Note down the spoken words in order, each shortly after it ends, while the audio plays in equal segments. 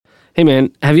Hey,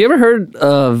 man, have you ever heard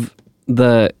of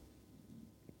the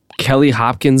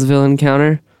Kelly-Hopkinsville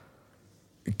Encounter?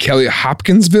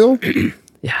 Kelly-Hopkinsville?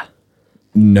 Yeah.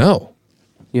 No.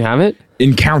 You haven't?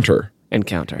 Encounter.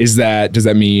 Encounter. Does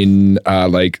that mean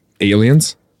like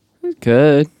aliens?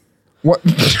 Good. What?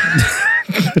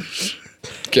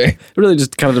 Okay. It really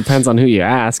just kind of depends on who you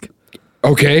ask.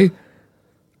 Okay.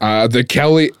 The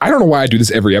Kelly, I don't know why I do this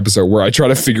every episode where I try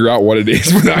to figure out what it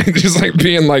is without just like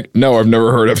being like, no, I've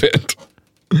never heard of it.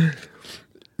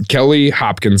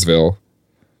 Kelly-Hopkinsville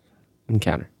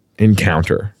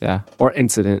Encounter. Yeah. Or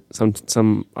incident.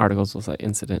 Some articles will say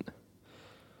incident.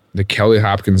 The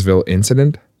Kelly-Hopkinsville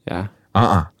incident? Yeah.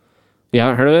 Uh-uh. You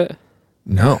haven't heard of it?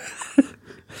 No.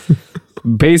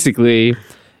 Basically,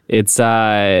 it's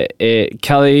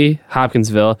Kelly,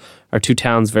 Hopkinsville are two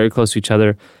towns very close to each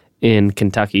other in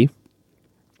Kentucky.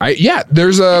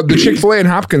 There's the Chick-fil-A in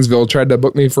Hopkinsville tried to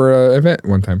book me for an event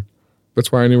one time.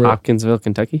 That's why I knew Hopkinsville,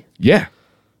 Kentucky? Yeah.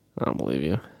 I don't believe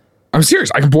you. I'm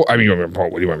serious. I can pull. I mean, what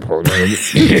do you want to pull?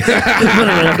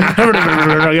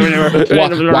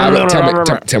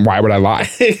 Why would I lie?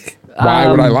 Why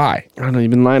would I lie? I don't know.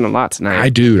 You've been lying a lot tonight. I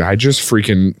just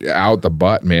freaking out the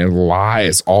butt, man.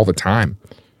 Lies all the time.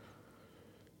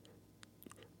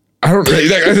 I don't.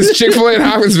 This Chick-fil-A in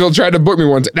Hopkinsville tried to book me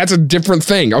once. That's a different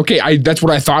thing. Okay, that's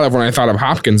what I thought of when I thought of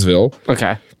Hopkinsville.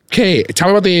 Okay. Okay, tell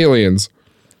me about the aliens.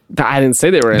 I didn't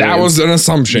say they were aliens. That was an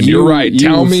assumption. You're right.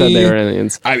 Tell me. Said they were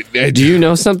aliens. Do you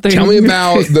know something? Tell me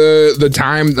about the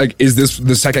time. Like, is this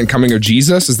the second coming of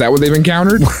Jesus? Is that what they've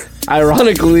encountered?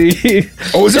 Ironically.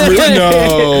 Oh, is it really? No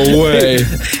way.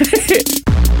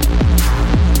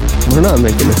 We're not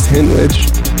making a sandwich.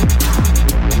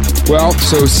 Well,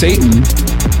 so Satan.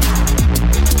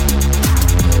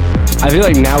 I feel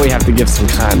like now we have to give some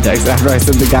context after I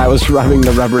said the guy was rubbing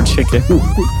the rubber chicken.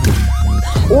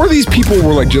 Or these people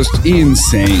were like just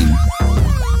insane.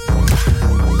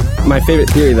 My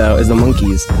favorite theory, though, is the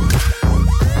monkeys.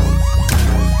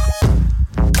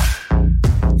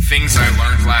 Things I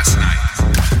learned last night.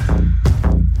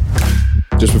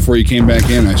 Just before you came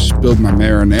back in, I spilled my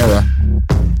marinara.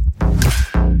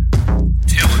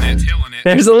 Tilling it.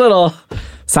 There's a little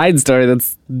side story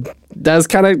does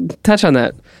kind of touch on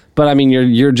that. But I mean,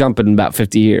 you're jumping about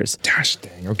 50 years. Gosh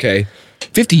dang. Okay.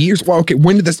 50 years? Well, okay.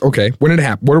 When did it happen?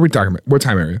 What are we talking about? What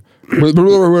time area?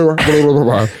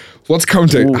 Let's come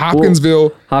to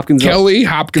Hopkinsville,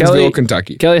 Kelly-Hopkinsville,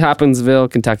 Kentucky. Kelly-Hopkinsville,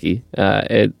 Kentucky.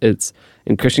 It's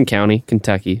in Christian County,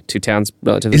 Kentucky. Two towns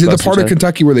relatively close. Is it the part of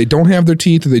Kentucky where they don't have their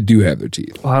teeth or they do have their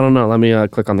teeth? Well, I don't know. Let me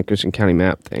click on the Christian County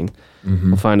map thing. Mm-hmm.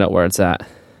 We'll find out where it's at.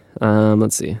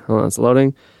 Let's see. Hold on, it's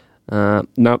loading.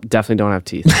 Nope, definitely don't have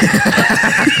teeth.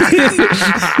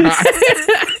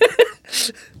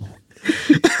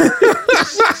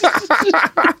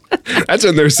 That's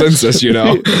in their census, you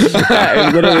know.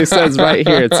 It literally says right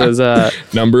here. It says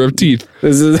number of teeth.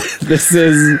 This is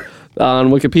on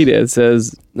Wikipedia. It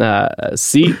says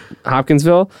seat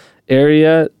Hopkinsville,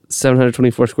 area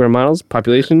 724 square miles,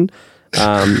 population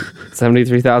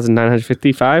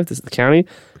 73,955. This is the county,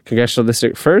 congressional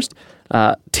district first.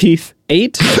 Teeth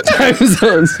 8, time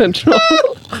zone central.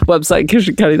 Website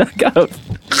christiancounty.gov.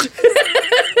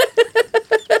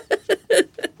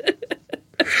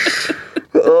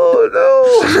 Oh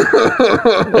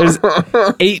no! There's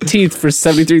 8 teeth for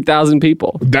 73,000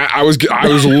 people. That I was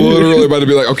literally about to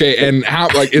be like, okay, and how?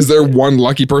 Like, is there one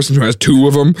lucky person who has 2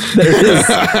 of them?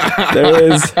 There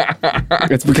is.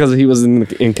 It's because he was in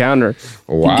the encounter.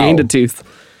 Wow. He gained a tooth.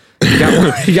 He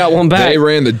got one back. They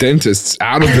ran the dentists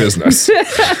out of business.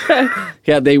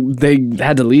 Yeah, they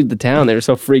had to leave the town. They were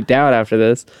so freaked out after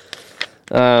this.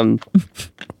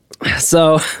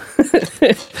 So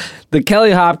the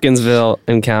Kelly-Hopkinsville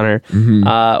Encounter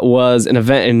was an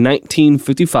event in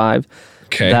 1955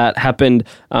 that happened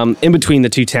in between the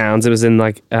two towns. It was in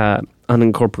like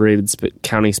unincorporated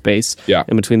county space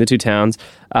in between the two towns.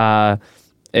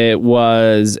 It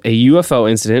was a UFO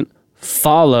incident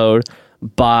followed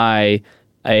by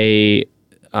a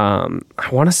I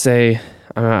want to say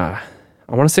it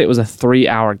was a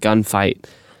 3-hour gunfight.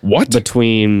 What?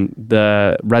 Between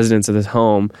the residents of this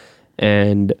home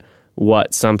and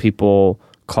what some people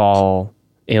call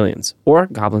aliens or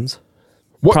goblins.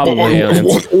 What? Probably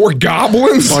aliens. Or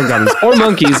goblins? Or goblins. Or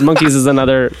monkeys. Monkeys is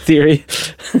another theory.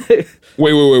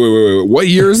 Wait. What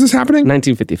year is this happening?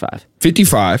 1955.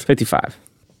 55?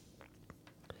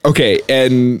 Okay,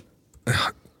 and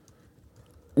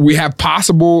we have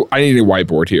possible. I need a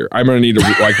whiteboard here. I'm gonna need to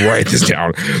like write this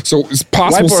down. So it's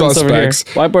possible suspects.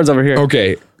 Whiteboard's over here.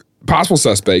 Okay, possible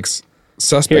suspects.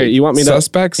 Here, you want me to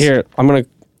suspects? Here, I'm gonna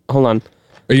hold on.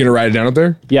 Are you gonna write it down up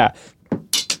there? Yeah.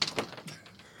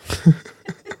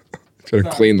 Gotta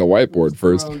clean the whiteboard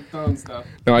first. Throwing stuff.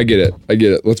 No, I get it.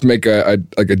 Let's make a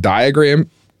diagram,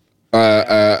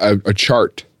 a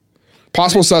chart.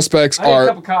 Possible suspects I need are. a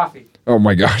cup of coffee. Oh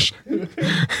my gosh. We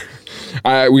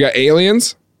got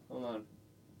aliens. Hold on.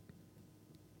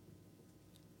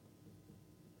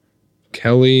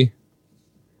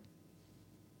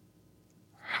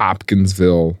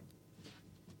 Kelly-Hopkinsville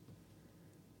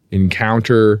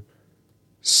Encounter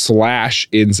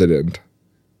 / incident.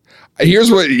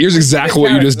 Here's exactly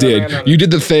what you just did. You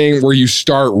did the thing where you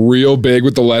start real big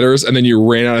with the letters and then you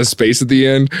ran out of space at the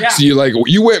end. Yeah. So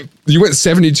you went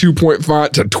 72 point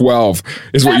font to 12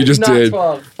 is what you just did.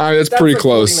 12. I mean, that's pretty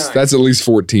close. 49. That's at least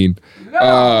 14.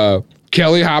 No.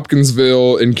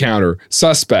 Kelly-Hopkinsville Encounter.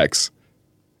 Suspects.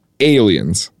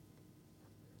 Aliens.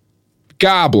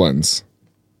 Goblins.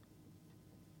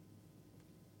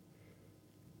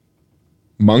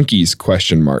 Monkeys, ?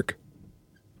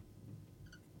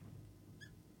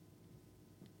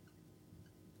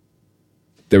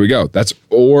 There we go.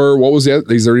 Or what was the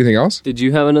other? Is there anything else? Did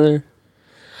you have another?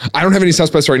 I don't have any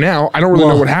suspects right now. I don't really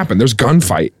know what happened. There's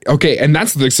gunfight. Okay, and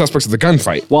that's the suspects of the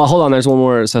gunfight. Well, hold on. There's one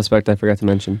more suspect I forgot to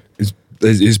mention.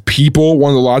 Is people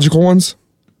one of the logical ones?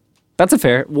 That's a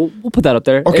fair. We'll put that up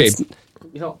there. Okay.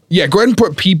 Yeah, go ahead and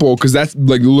put people because that's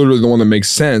like literally the one that makes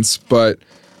sense. But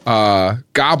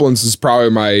goblins is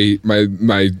probably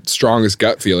my strongest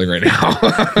gut feeling right now.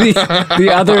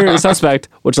 the other suspect,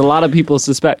 which a lot of people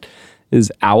suspect, is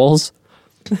owls.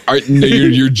 No,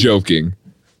 you're joking.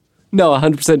 No,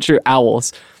 100% true.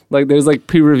 Owls. Like there's like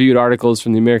peer-reviewed articles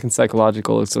from the American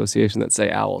Psychological Association that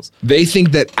say owls. They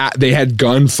think that they had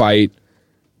gunfight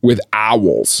with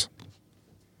owls.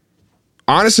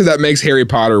 Honestly, that makes Harry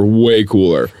Potter way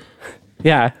cooler.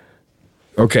 Yeah.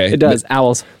 Okay. It does.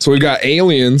 Owls. So we've got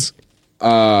aliens.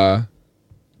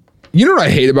 You know what I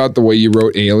hate about the way you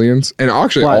wrote aliens? And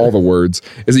actually all the words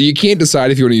is that you can't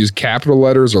decide if you want to use capital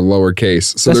letters or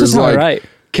lowercase. So That's there's just how I like write.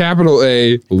 capital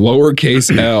A,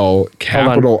 lowercase L,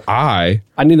 capital I.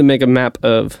 I need to make a map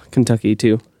of Kentucky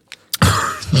too.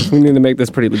 We need to make this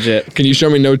pretty legit. Can you show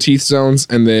me no teeth zones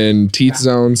and then teeth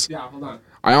zones? Yeah, hold on.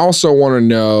 I also want to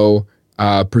know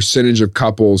percentage of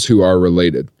couples who are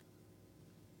related.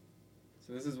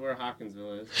 So this is where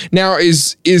Hopkinsville is. Now,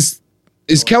 is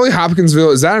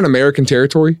Kelly-Hopkinsville, is that an American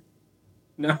territory?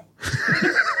 No.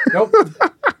 Nope.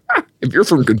 If you're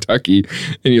from Kentucky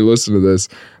and you listen to this,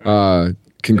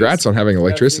 congrats on having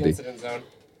electricity.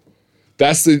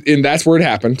 That's where it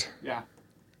happened. Yeah.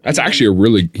 That's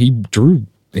actually he drew.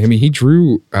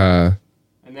 And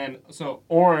then, so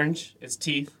orange is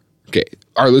teeth. Okay.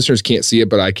 Our listeners can't see it,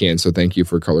 but I can. So thank you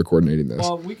for color coordinating this.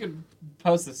 Well, we could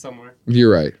post this somewhere.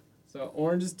 You're right. So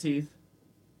orange is teeth.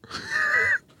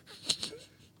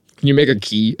 Can you make a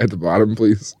key at the bottom,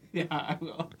 please? Yeah, I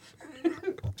will.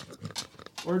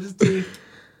 Orange is teeth.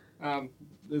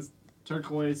 This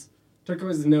turquoise.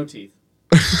 Turquoise is no teeth.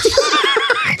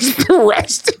 The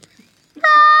rest.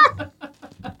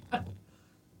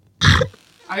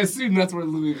 I assume that's where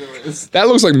Louisville is. That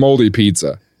looks like moldy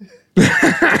pizza.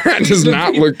 That does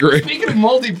not look great. Speaking of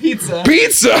moldy pizza.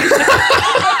 Pizza!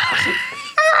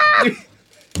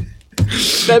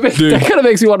 That kind of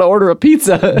makes me want to order a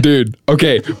pizza. Dude,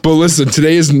 okay, but listen,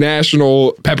 today is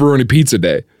National Pepperoni Pizza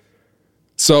Day.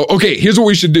 So, okay, here's what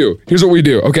we should do. Here's what we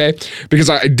do, okay? Because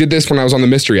I did this when I was on the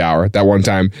Mystery Hour that one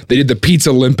time. They did the Pizza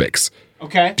Olympics.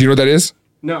 Okay. Do you know what that is?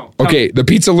 No. Okay, the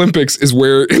Pizza Olympics is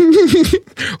where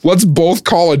let's both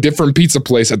call a different pizza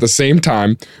place at the same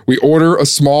time. We order a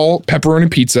small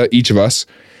pepperoni pizza, each of us,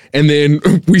 and then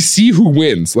we see who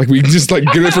wins. Like, we just like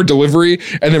get it for delivery,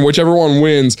 and then whichever one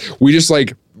wins, we just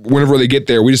like, whenever they get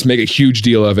there, we just make a huge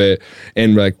deal of it,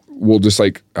 and like, we'll just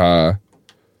like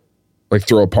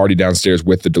throw a party downstairs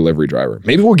with the delivery driver.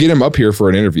 Maybe we'll get him up here for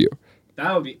an interview.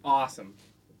 That would be awesome.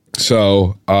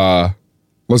 So,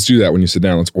 let's do that when you sit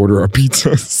down. Let's order our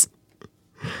pizzas.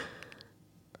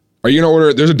 Are you gonna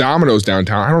order? There's a Domino's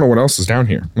downtown. I don't know what else is down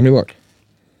here. Let me look.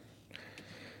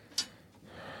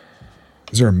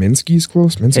 Is there a Minsky's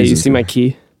close? Minsky's Hey, you see my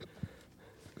key?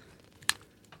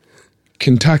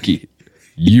 Kentucky,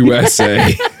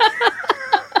 USA.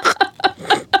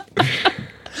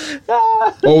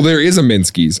 Oh, there is a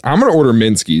Minsky's. I'm gonna order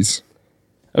Minsky's.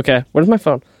 Okay, where's my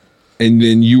phone? And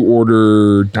then you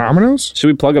order Domino's? Should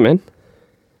we plug them in?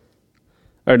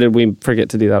 Or did we forget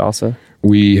to do that also?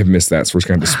 We have missed that, so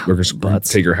we're just gonna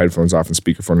take your headphones off and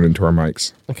speakerphone it into our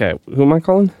mics. Okay, who am I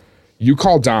calling? You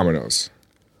call Domino's.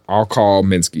 I'll call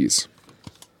Minsky's.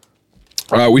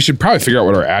 We should probably figure out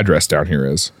what our address down here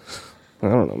is. I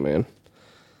don't know, man.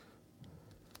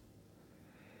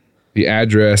 The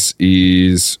address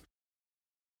is...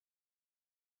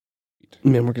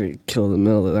 Man, we're going to get killed in the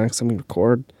middle of the next time we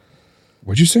record.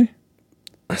 What'd you say?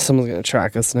 Someone's going to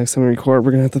track us the next time we record.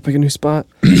 We're going to have to pick a new spot.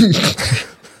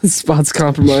 The spot's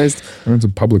compromised. It's a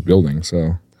public building,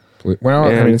 so... Well,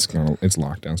 I mean, it's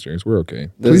locked downstairs. We're okay.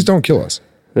 Please don't kill us.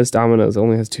 This Domino's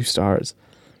only has 2 stars.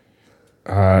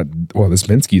 Well, this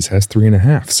Minsky's has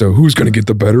 3.5. So who's going to get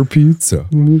the better pizza?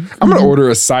 I'm going to order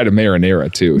a side of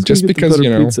marinara, too. Just because,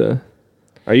 pizza?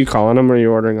 Are you calling them or are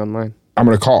you ordering online? I'm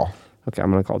going to call. Okay,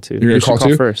 I'm going to call, too. You're going to call,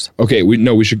 too? First. Okay,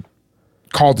 we should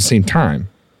call at the same time.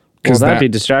 Well, that'd be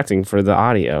distracting for the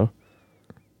audio.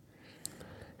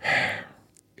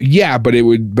 Yeah, but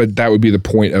that would be the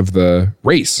point of the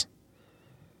race.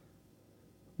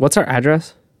 What's our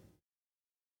address?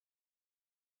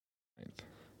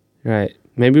 Right.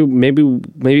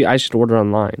 Maybe I should order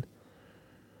online.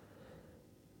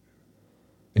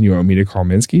 And you want me to call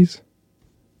Minsky's?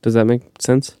 Does that make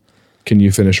sense? Can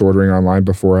you finish ordering online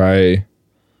before I...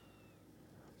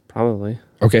 Probably.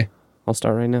 Okay. I'll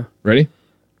start right now. Ready?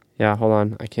 Yeah, hold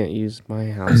on. I can't use my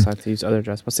house. I have to use other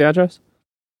address. What's the address?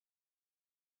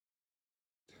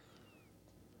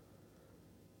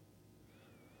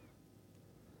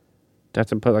 Do I have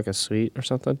to put like a suite or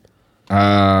something?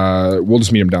 We'll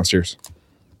just meet him downstairs.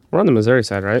 We're on the Missouri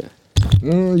side, right?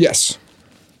 Yes.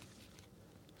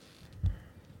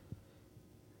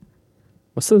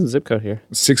 What's the zip code here?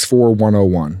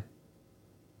 64101.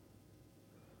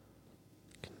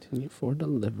 Continue for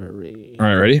delivery. All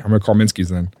right, ready? I'm going to call Minsky's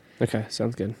then. Okay,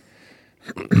 sounds good.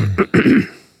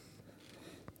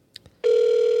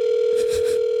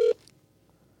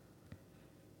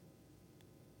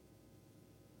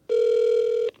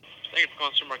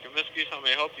 How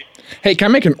may I help you? Hey, can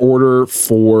I make an order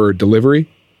for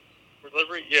delivery? For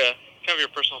delivery? Yeah. Can I have your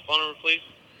personal phone number, please?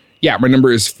 Yeah, my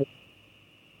number is...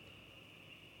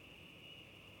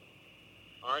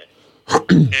 All right.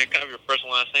 And can I have your first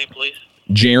and last name, please?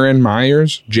 Jaron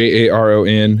Myers, JaronMyers.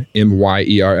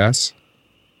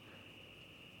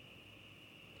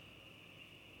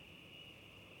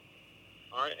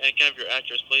 All right. And can I have your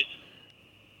address, please?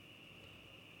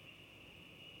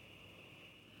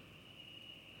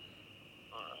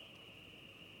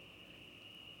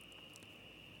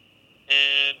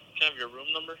 And can I have your room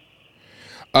number?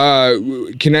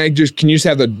 Can you just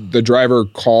have the driver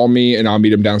call me and I'll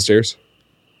meet him downstairs?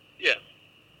 Yeah.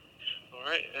 All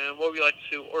right. And what would you like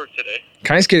to order today?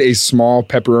 Can I just get a small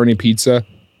pepperoni pizza?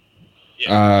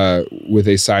 Yeah. With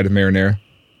a side of marinara? Mm-hmm.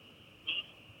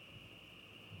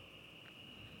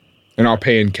 And I'll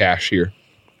pay in cash here.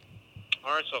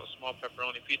 All right. So a small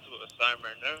pepperoni pizza with a side of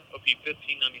marinara. It'll be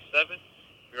 $15.97.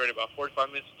 Be ready about 45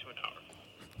 minutes to an hour.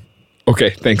 Okay,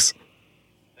 thanks.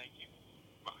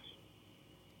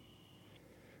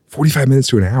 45 minutes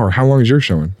to an hour. How long is yours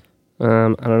showing? I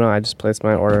don't know. I just placed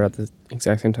my order at the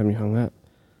exact same time you hung up.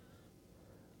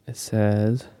 It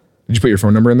says... Did you put your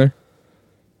phone number in there?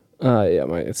 Yeah,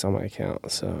 it's on my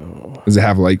account, so... Does it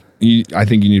have, I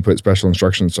think you need to put special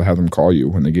instructions to have them call you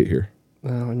when they get here.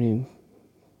 Well, I mean,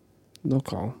 they'll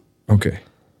call. Okay.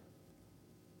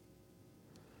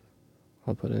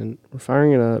 I'll put in, we're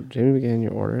firing it up. Jamie began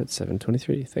your order at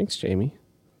 7:23. Thanks, Jamie.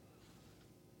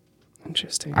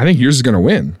 Interesting. I think yours is going to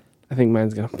win. I think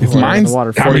mine's going to blow out of the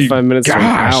water. 45 minutes to an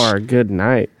hour. Good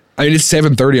night. I mean, it's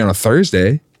 7:30 on a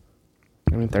Thursday.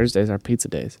 I mean, Thursdays are pizza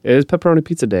days. It is pepperoni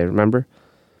pizza day, remember?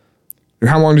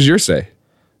 How long does yours say?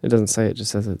 It doesn't say. It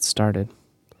just says it started.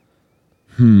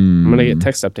 I'm going to get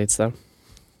text updates, though.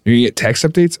 You're going to get text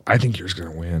updates? I think yours is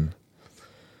going to win.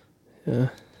 Yeah.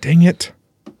 Dang it.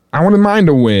 I wanted mine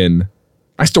to win.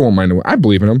 I still want mine to win. I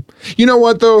believe in him. You know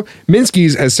what, though?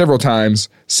 Minsky's has several times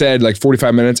said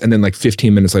 45 minutes and then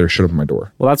 15 minutes later showed up at my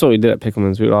door. Well, that's what we did at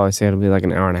Pickleman's. We would always say it'll be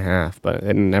an hour and a half, but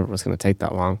it never was going to take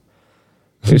that long.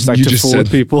 We just to fool with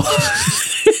people.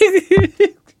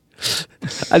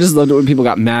 I just loved it when people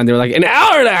got mad. They were like, an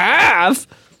hour and a half?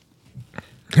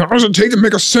 How does it take to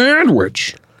make a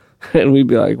sandwich? And we'd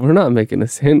be like, we're not making a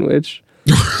sandwich.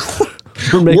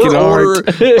 We're making art.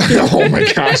 Oh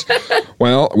my gosh.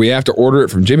 Well, we have to order it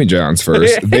from Jimmy John's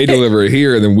first. They deliver it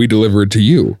here, and then we deliver it to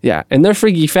you. Yeah, and they're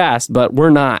freaky fast, but we're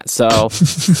not. So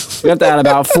we have to add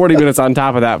about 40 minutes on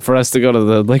top of that for us to go to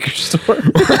the liquor store.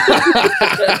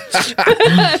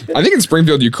 I think in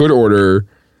Springfield you could order,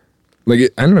 I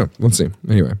don't know. Let's see.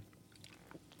 Anyway.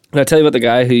 Can I tell you about the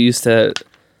guy who used to...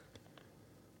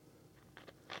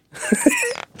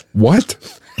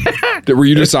 What? Were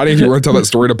you deciding if you want to tell that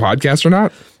story to podcast or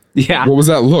not? Yeah. What was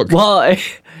that look? Well,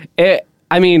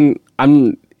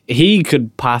 he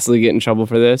could possibly get in trouble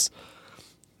for this,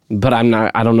 but I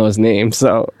don't know his name.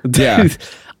 So yeah.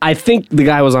 I think the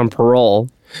guy was on parole.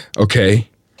 Okay.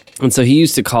 And so he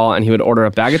used to call and he would order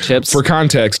a bag of chips. For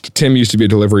context, Tim used to be a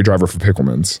delivery driver for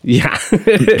Pickleman's. Yeah.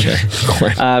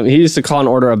 Okay. He used to call and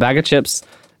order a bag of chips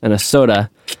and a soda.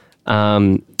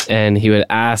 And he would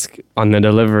ask on the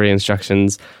delivery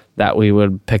instructions that we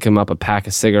would pick him up a pack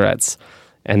of cigarettes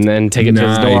and then take it to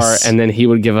his door. And then he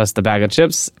would give us the bag of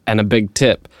chips and a big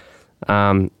tip.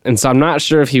 And so I'm not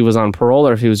sure if he was on parole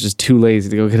or if he was just too lazy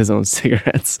to go get his own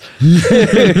cigarettes.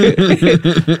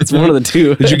 It's one of the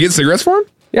two. Did you get cigarettes for him?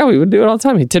 Yeah, we would do it all the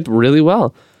time. He tipped really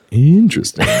well.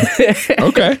 Interesting.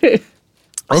 Okay.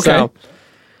 So,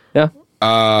 yeah.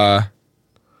 Well,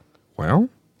 all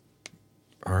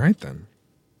right then.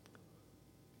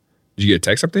 Did you get a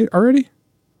text update already?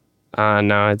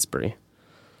 No, it's Bree.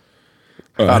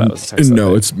 I thought it was a text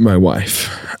no, update. it's my wife.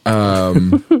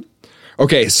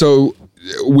 Okay, so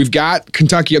we've got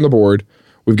Kentucky on the board.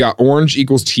 We've got orange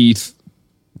equals teeth,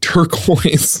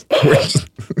 turquoise, which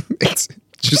it's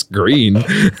just green.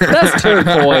 That's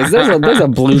turquoise. There's a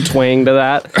blue twang to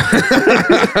that.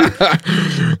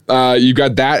 You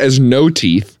got that as no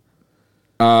teeth.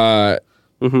 All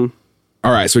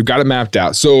right, so we've got it mapped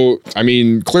out. So, I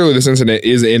mean, clearly this incident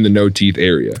is in the no teeth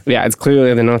area. Yeah, it's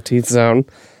clearly the no teeth zone.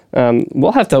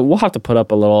 We'll have to put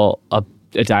up a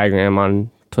diagram on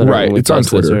Twitter. Right, it's on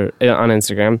Twitter. On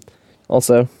Instagram.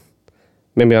 Also,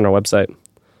 maybe on our website.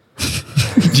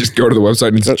 Just go to the website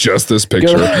and it's just this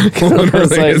picture.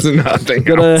 Literally, it's nothing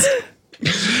else.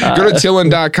 Go to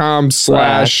Tillin.com/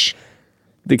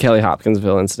 the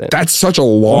Kelly-Hopkinsville incident. That's such a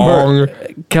long...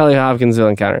 Kelly-Hopkinsville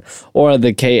encounter. Or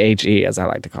the KHE, as I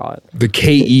like to call it. The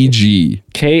KEG.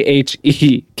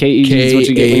 KHE. KEG is what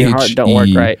you get when your heart don't work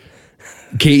right.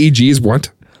 KEG is what?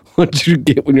 What you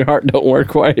get when your heart don't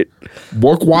work right.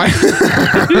 Work why?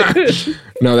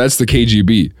 No, that's the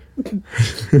KGB.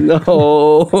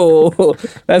 No,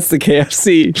 that's the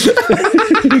KFC.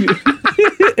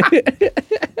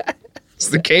 It's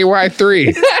the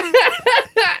KY3.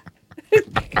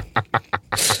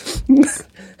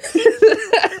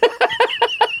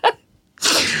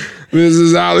 This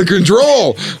is out of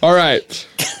control. All right.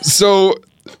 So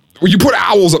you put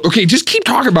owls up. Okay, just keep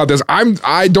talking about this.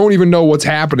 I don't even know what's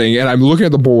happening, and I'm looking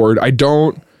at the board. I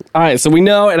don't. All right, so we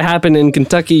know it happened in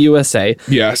Kentucky, USA.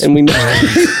 Yes. And we know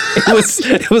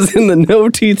it was in the no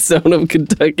teeth zone of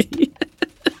Kentucky.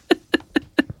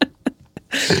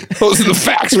 Those are the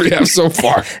facts we have so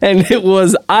far. And it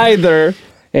was either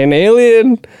an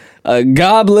alien, a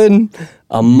goblin,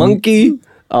 a monkey,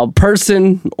 a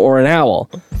person, or an owl.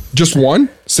 Just one?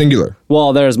 Singular.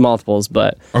 Well, there's multiples,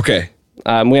 but Okay.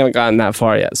 we haven't gotten that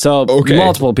far yet. So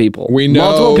multiple people. We know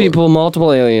multiple people,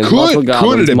 multiple aliens, multiple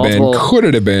goblins, could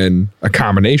it have been a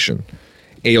combination?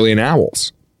 Alien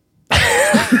owls.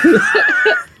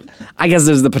 I guess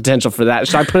there's the potential for that.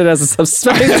 Should I put it as a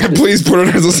suspect? Please put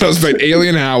it as a suspect.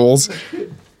 Alien owls.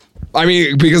 I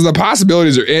mean, because the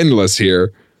possibilities are endless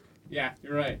here. Yeah,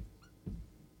 you're right.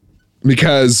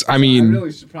 Because, I mean... I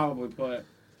really should probably put...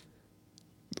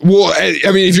 Well,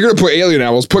 I mean, if you're going to put alien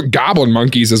owls, put goblin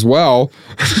monkeys as well.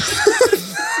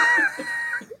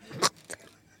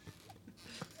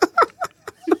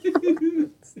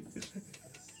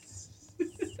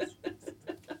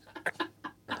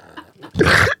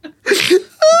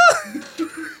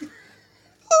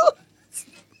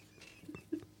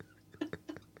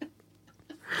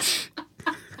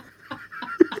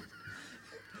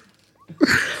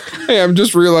 Hey, I'm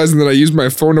just realizing that I used my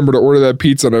phone number to order that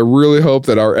pizza, and I really hope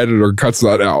that our editor cuts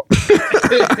that out.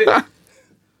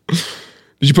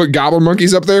 Did you put goblin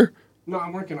monkeys up there? No,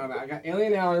 I'm working on that. I got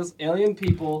alien aliens, alien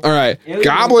people. All right.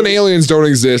 Goblin aliens don't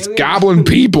exist. Goblin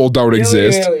people don't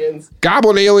exist. Aliens.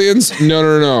 Goblin aliens?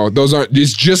 No. Those aren't.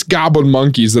 It's just goblin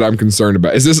monkeys that I'm concerned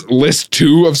about. Is this list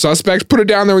 2 of suspects? Put it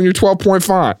down there in your 12-point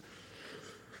font.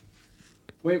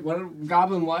 Wait, what?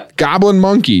 Goblin what? Goblin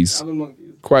monkeys. Goblin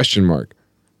monkeys. Question mark.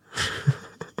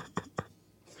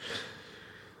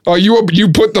 Oh, you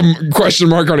put the question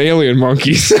mark on alien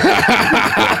monkeys.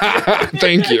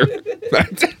 Thank you.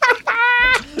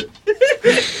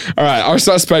 All right, our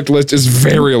suspect list is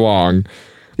very long.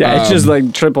 Yeah, it's just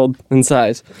like tripled in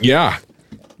size. Yeah.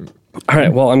 All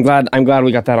right, well, I'm glad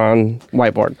we got that on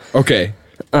whiteboard. Okay.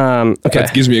 Okay.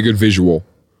 That gives me a good visual.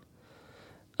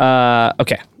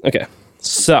 Okay.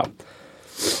 So,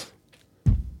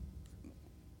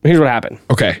 here's what happened.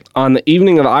 Okay. On the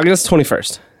evening of August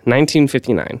 21st,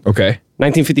 1959. Okay.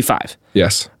 1955.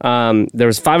 Yes. There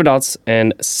was 5 adults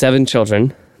and 7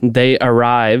 children. They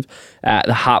arrive at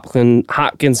the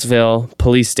Hopkinsville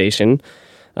police station,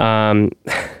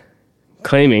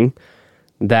 claiming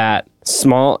that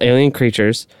small alien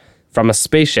creatures from a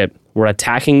spaceship were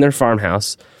attacking their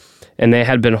farmhouse, and they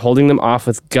had been holding them off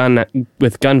with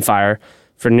gunfire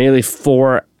for nearly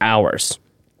 4 hours.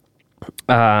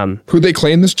 Who'd they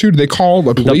claim this to? Did they call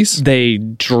the police? They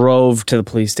drove to the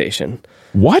police station.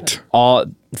 What? All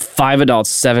 5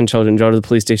 adults, 7 children drove to the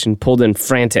police station, pulled in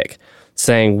frantic,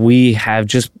 saying, we have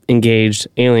just engaged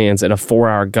aliens in a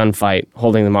 4-hour gunfight,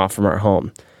 holding them off from our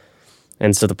home.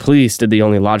 And so the police did the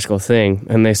only logical thing,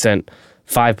 and they sent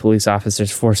 5 police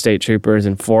officers, 4 state troopers,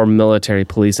 and 4 military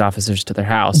police officers to their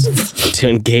house to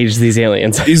engage these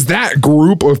aliens. Is that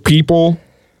group of people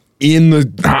in the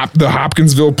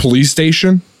Hopkinsville police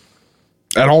station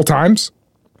at all times?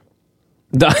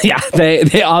 Yeah,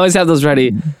 they always have those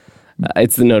ready.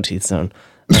 It's the no teeth zone.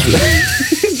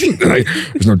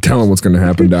 There's no telling what's going to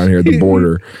happen down here at the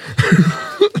border.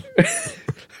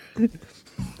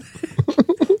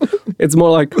 It's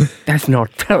more like, that's no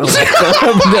telling.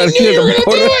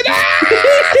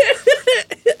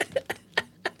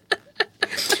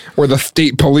 Or the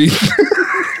state police.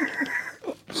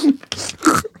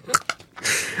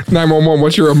 911,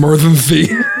 what's your emergency?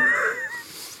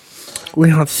 We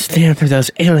don't stand for those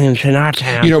aliens in our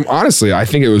town. You know, honestly, I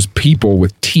think it was people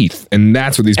with teeth, and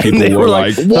that's what these people were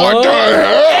like, what the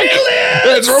heck?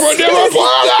 It's from a different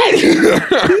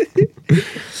planet!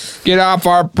 Get off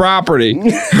our property.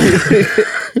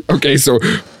 Okay, so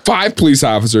 5 police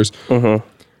officers,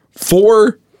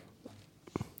 4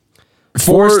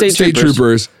 state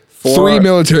troopers, 3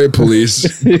 military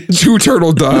police, 2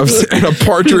 turtle doves, and a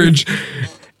partridge,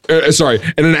 and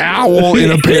an owl in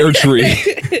a pear tree.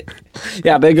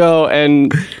 Yeah, they go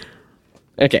and...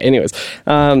 Okay, anyways.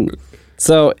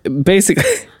 So basically...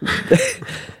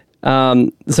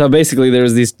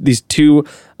 there's these two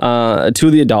of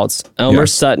the adults, Elmer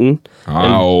Sutton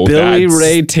and Billy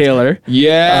Ray Taylor.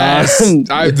 Yes.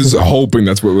 I was hoping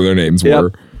that's what their names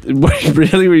were.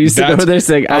 Really? Were you sitting over there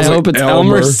saying, I hope it's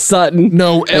Elmer Sutton?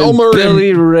 No, Elmer and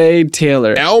Billy Ray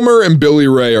Taylor. Elmer and Billy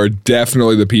Ray are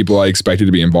definitely the people I expected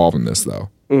to be involved in this, though.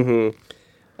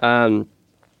 Mm-hmm.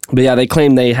 But yeah, they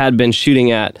claim they had been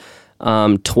shooting at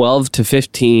 12 to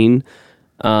 15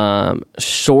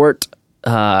 short,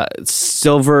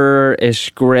 silver-ish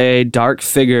gray, dark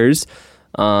figures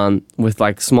with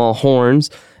like small horns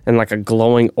and like a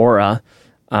glowing aura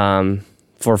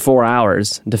for 4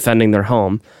 hours defending their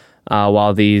home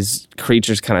while these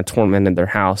creatures kind of tormented their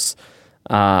house.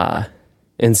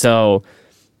 And so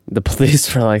the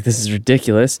police were like, this is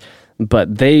ridiculous.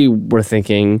 But they were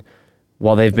thinking,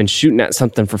 while they've been shooting at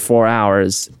something for 4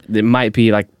 hours, it might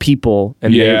be like people,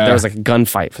 and there was like a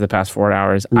gunfight for the past 4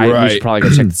 hours. We should probably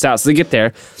go check this out. So they get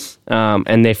there,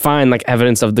 and they find like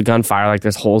evidence of the gunfire. Like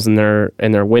there's holes in their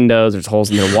windows, there's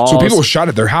holes in their walls. So people shot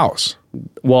at their house.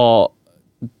 Well,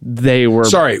 they were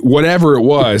whatever it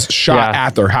was, shot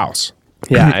at their house.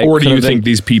 Yeah, or do you think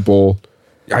these people?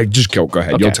 I just go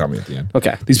ahead. Okay. You'll tell me at the end.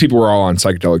 Okay, these people were all on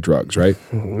psychedelic drugs, right?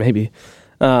 Maybe.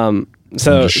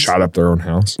 So just shot up their own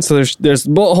house. So there's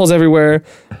bullet holes everywhere,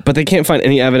 but they can't find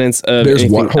any evidence of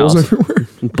anything holes else. Everywhere?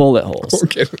 Bullet holes.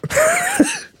 Okay.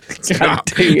 God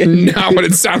dang it. Not what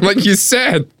it sounded like you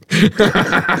said.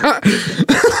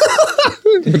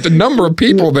 With the number of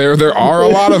people there are a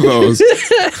lot of those.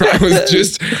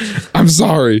 I'm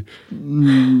sorry.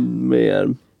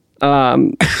 Man.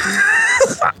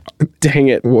 Dang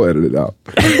it. We'll edit it out.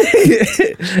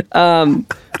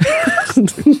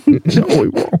 No, we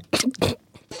won't.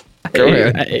 Go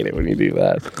ahead. I hate it when you do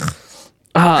that.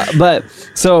 But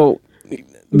so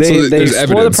they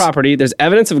explore the property. There's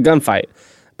evidence of a gunfight,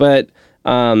 but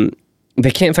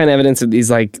they can't find evidence of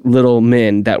these like little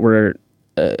men that were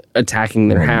attacking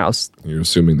their house. You're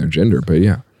assuming their gender, but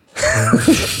yeah.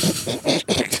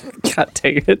 God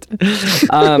dang it.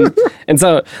 And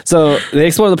so they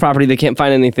explore the property. They can't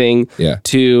find anything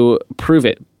to prove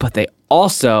it, but they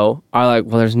also are like,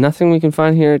 well, there's nothing we can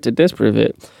find here to disprove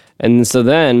it. And so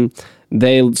then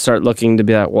they start looking to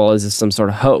be like, well, is this some sort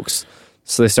of hoax?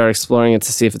 So they start exploring it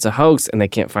to see if it's a hoax, and they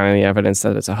can't find any evidence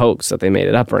that it's a hoax, that they made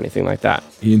it up or anything like that.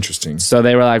 Interesting. So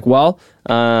they were like, well,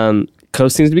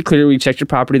 coast seems to be clear. We checked your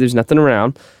property. There's nothing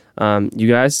around. You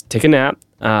guys take a nap,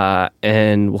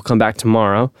 and we'll come back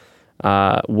tomorrow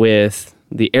with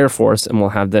the Air Force, and we'll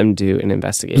have them do an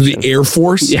investigation. The Air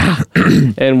Force? Yeah.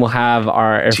 And we'll have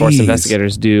our Air Force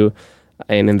investigators do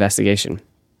an investigation.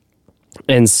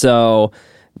 And so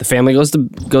the family goes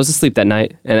to sleep that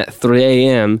night, and at 3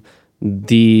 a.m.,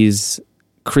 these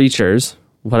creatures,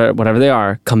 whatever they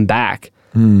are, come back,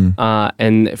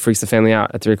 and it freaks the family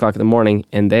out at 3 o'clock in the morning,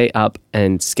 and they up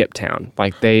and skip town.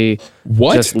 Like they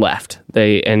just left.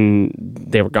 They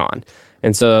were gone.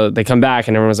 And so they come back,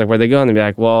 and everyone's like, where'd they go? And they'd be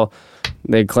like, well,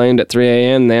 they claimed at 3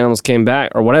 a.m. the animals came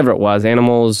back, or whatever it was.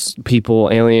 Animals,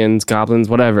 people, aliens, goblins,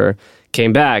 whatever,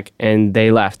 came back, and they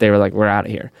left. They were like, we're out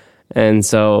of here. And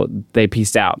so they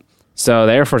pieced out. So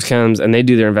the Air Force comes and they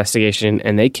do their investigation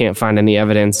and they can't find any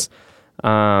evidence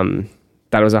that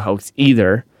it was a hoax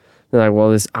either. They're like,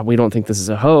 well, we don't think this is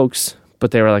a hoax. But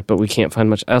they were like, but we can't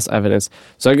find much else evidence.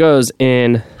 So it goes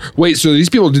in. Wait, so did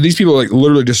these people like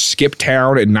literally just skip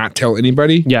town and not tell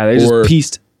anybody? Yeah, they just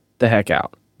pieced the heck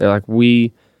out. They're like,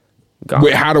 we got.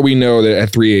 Wait, how do we know that at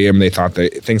 3 a.m. they thought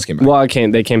that things came back? Well,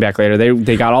 they came back later.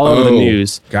 They got all over the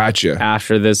news. Gotcha.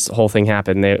 After this whole thing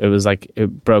happened, it was like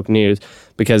it broke news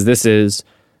because this is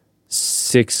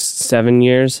 6-7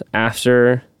 years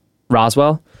after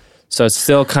Roswell, so it's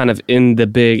still kind of in the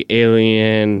big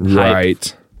alien hype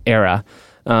era.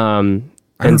 I don't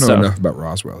know enough about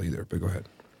Roswell either, but go ahead.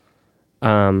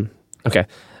 Okay.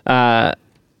 But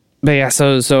yeah,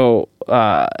 so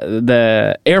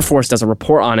the Air Force does a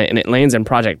report on it, and it lands in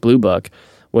Project Blue Book,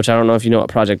 which I don't know if you know what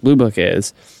Project Blue Book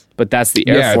is, but that's the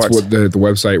Air Force. Yeah, it's the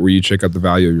website where you check out the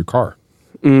value of your car.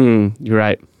 You're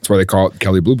right. That's why they call it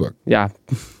Kelly Blue Book. Yeah.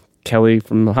 Kelly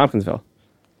from Hopkinsville.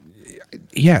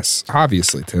 Yes,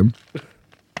 obviously, Tim.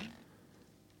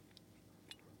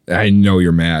 I know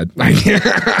you're mad. Oh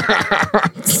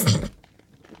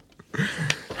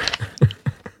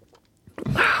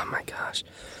my gosh.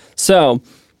 So,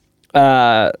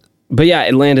 but yeah,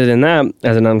 it landed in that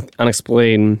as an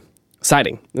unexplained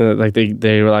sighting. Like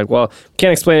they were like, well,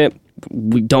 can't explain it.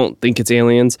 We don't think it's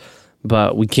aliens,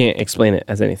 but we can't explain it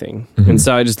as anything. Mm-hmm. And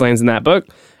so it just lands in that book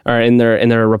or in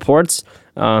their reports.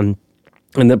 And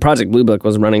the Project Blue Book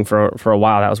was running for a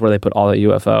while. That was where they put all the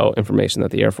UFO information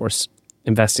that the Air Force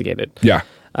investigated. Yeah.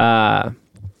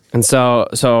 And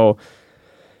so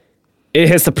it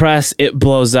hits the press, it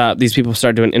blows up. These people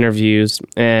start doing interviews,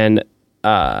 and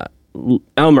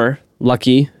Elmer,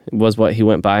 Lucky was what he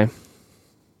went by.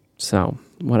 So,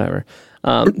 whatever.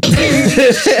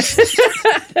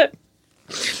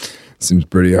 Seems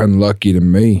pretty unlucky to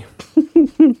me.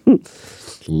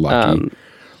 Lucky.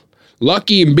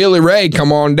 Lucky and Billy Ray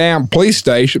come on down police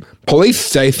station, and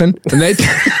they...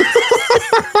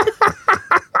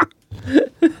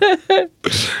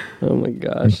 Oh my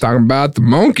gosh. I'm talking about the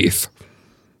monkeys.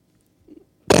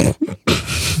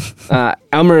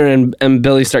 Elmer and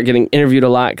Billy start getting interviewed a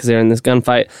lot because they're in this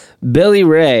gunfight. Billy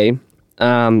Ray,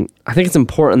 I think it's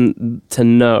important to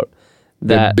note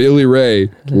that Billy Ray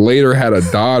later had a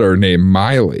daughter named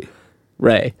Miley.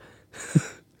 Ray.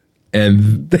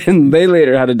 And then they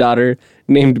later had a daughter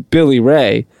named Billy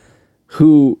Ray,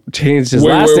 who changed his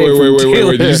last name from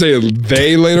Taylor. Did you say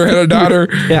they later had a daughter?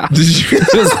 Yeah.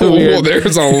 It was weird.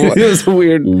 It was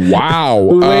weird. Wow.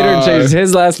 Who later changed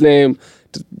his last name,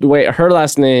 her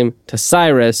last name to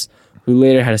Cyrus, who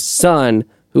later had a son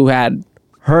who had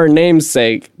her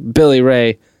namesake, Billy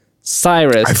Ray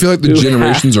Cyrus. I feel like the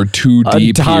generations are too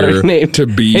deep here to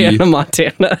be Hannah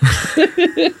Montana.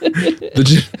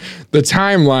 The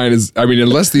timeline is, I mean,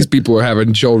 unless these people are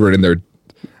having children in their,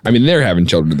 I mean, they're having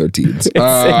children in their teens.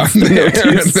 What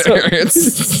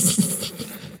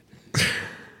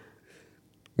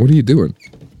are you doing?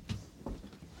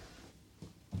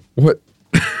 What?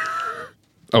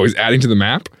 Oh, he's adding to the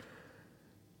map?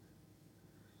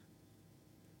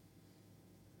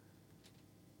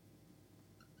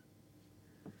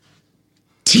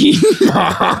 Teen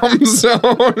Mom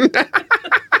Zone.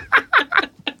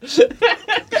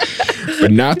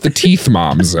 But not the Teeth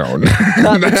Mom Zone.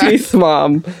 Not the Teeth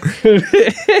Mom.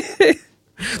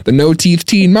 The No Teeth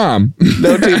Teen Mom.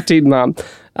 No Teeth Teen Mom.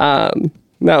 That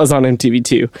was on MTV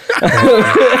too.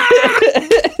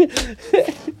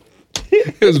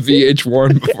 It was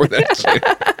VH1 before that shit.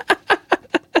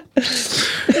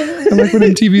 I like what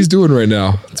MTV's doing right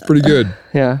now. It's pretty good.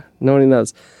 Yeah, nobody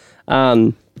knows.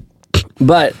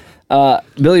 But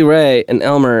Billy Ray and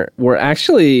Elmer were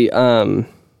actually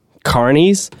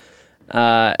carnies.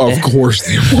 Of course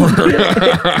they were.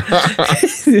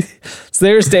 So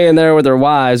they were staying there with their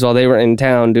wives while they were in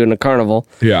town doing a carnival.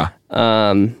 Yeah.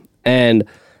 And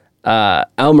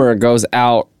Elmer goes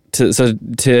out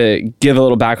to give a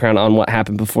little background on what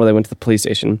happened before they went to the police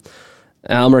station.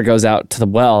 Elmer goes out to the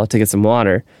well to get some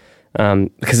water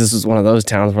because this was one of those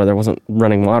towns where there wasn't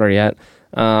running water yet.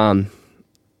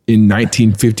 In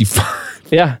 1955.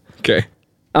 Yeah. Okay.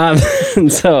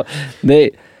 And so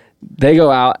they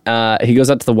go out. He goes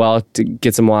out to the well to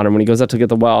get some water. When he goes out to get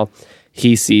the well,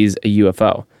 he sees a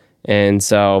UFO. And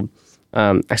so,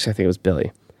 actually, I think it was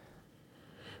Billy.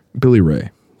 Billy Ray.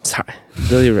 Sorry,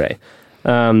 Billy Ray.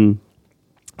 So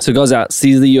goes out,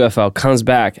 sees the UFO, comes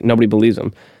back. Nobody believes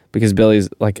him because Billy's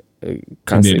like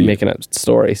constantly making up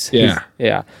stories. Yeah.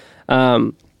 Yeah.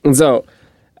 And so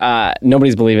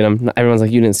nobody's believing him. Everyone's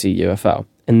like, you didn't see a UFO.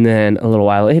 And then a little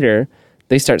while later,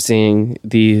 they start seeing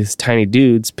these tiny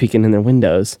dudes peeking in their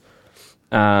windows.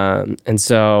 And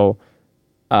so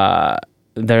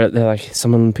they're like,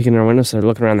 someone peeking in our window, so they're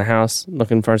looking around the house,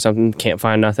 looking for something, can't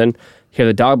find nothing. Hear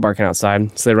the dog barking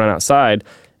outside, so they run outside,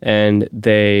 and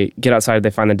they get outside, they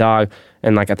find the dog,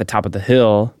 and like at the top of the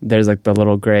hill, there's like the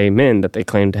little gray men that they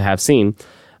claim to have seen,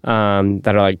 that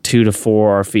are like 2 to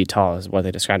 4 feet tall is what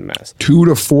they described them as. 2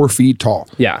 to 4 feet tall.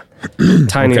 Yeah.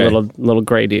 Tiny Okay. little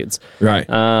gray dudes. Right.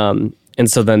 And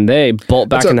so then they bolt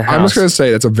back in the house. I'm just going to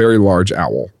say that's a very large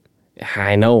owl.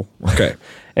 I know. Okay.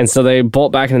 And so they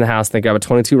bolt back into the house. They grab a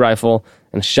 .22 rifle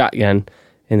and a shotgun,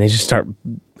 and they just start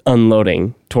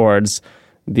unloading towards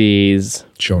these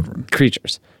Children.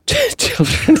 creatures.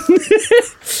 Children.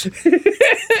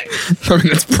 I mean,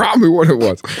 that's probably what it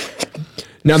was.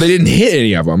 Now, they didn't hit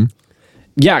any of them.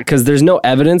 Yeah, because there's no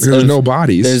evidence. There's no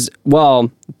bodies.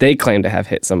 Well, they claim to have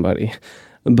hit somebody.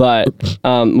 But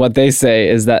what they say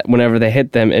is that whenever they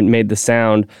hit them, it made the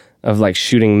sound of like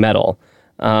shooting metal.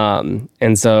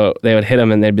 And so they would hit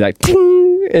them and they'd be like,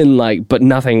 ting, and like, but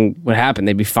nothing would happen.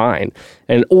 They'd be fine.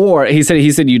 Or he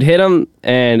said you'd hit them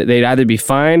and they'd either be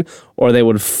fine or they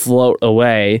would float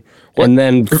away and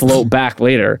then float back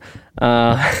later.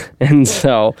 And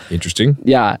so Interesting.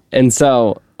 yeah, and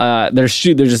so they're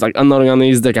just like unloading on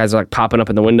these. The guys are like popping up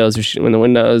in the windows. They're shooting in the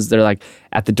windows. They're like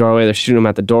at the doorway. They're shooting them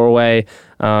at the doorway.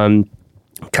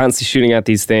 Constantly shooting at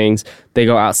these things. They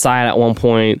go outside at one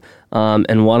point,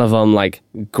 and one of them like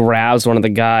grabs one of the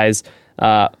guys.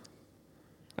 I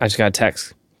just got a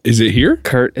text. Is it here?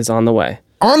 Kurt is on the way.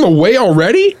 On the way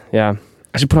already? Yeah,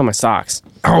 I should put on my socks.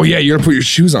 Oh, yeah, you're going to put your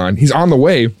shoes on. He's on the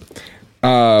way.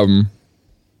 All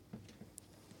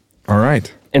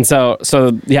right. And so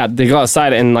yeah, they go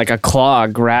outside and like a claw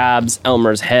grabs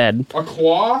Elmer's head. A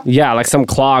claw? Yeah, like some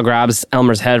claw grabs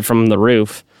Elmer's head from the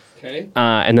roof. Okay.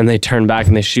 And then they turn back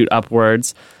and they shoot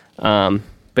upwards. But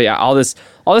yeah, all this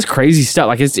crazy stuff,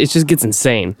 like it just gets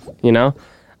insane, you know?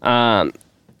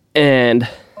 And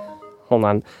hold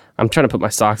on, I'm trying to put my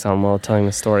socks on while telling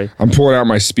the story. I'm pulling out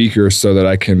my speakers so that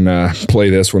I can play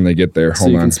this when they get there. So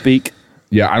Hold you on. can speak.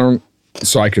 Yeah,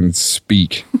 so I can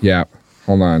speak. Yeah,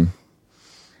 hold on.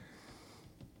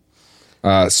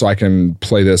 So I can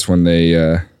play this when they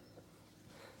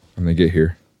get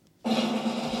here.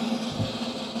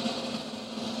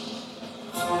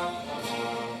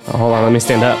 Oh, hold on, let me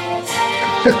stand up.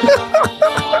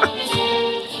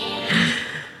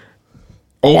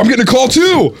 Oh, I'm getting a call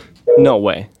too. No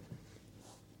way.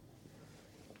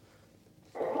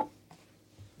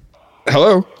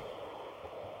 Hello.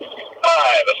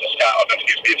 Hi, this is Scott with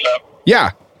Hopkinsville Pizza.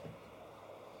 Yeah.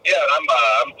 Yeah, I'm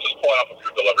just pulling up a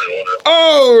food delivery order.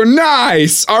 Oh,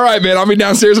 nice. All right, man. I'll be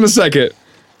downstairs in a second.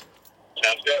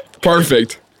 Sounds good.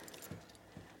 Perfect.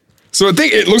 So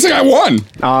it looks like I won.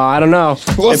 Oh, I don't know.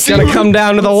 Let's It's see gonna who- come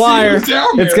down to the let's see wire. who's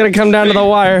down It's there. gonna come down to the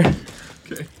wire.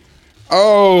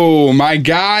 Oh, my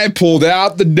guy pulled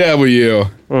out the W.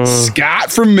 Scott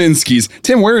from Minsky's.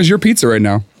 Tim, where is your pizza right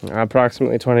now?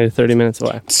 Approximately 20 to 30 minutes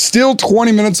away. Still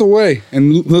 20 minutes away.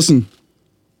 And listen.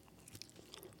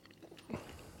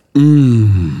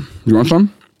 You want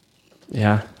some?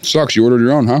 Yeah. Sucks. You ordered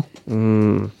your own, huh?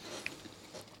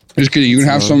 Just kidding. You can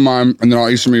have some of mine, and then I'll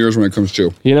eat some of yours when it comes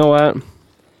to. You know what?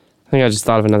 I think I just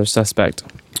thought of another suspect.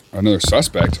 Another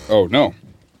suspect? Oh, no.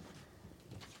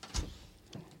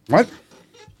 What?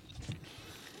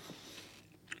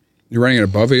 You're running it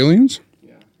above aliens?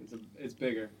 Yeah, it's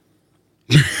bigger.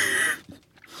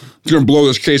 It's going to blow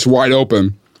this case wide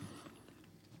open.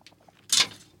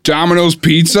 Domino's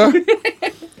Pizza?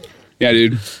 Yeah,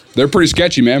 dude. They're pretty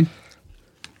sketchy, man.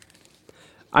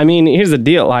 I mean, here's the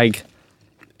deal. Like,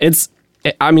 if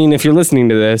you're listening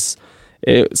to this,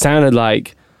 it sounded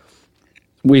like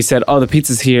we said, oh, the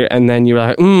pizza's here. And then you were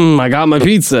like, I got my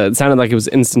pizza. It sounded like it was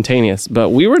instantaneous. But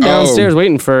we were downstairs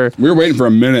waiting for We were waiting for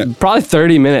a minute. probably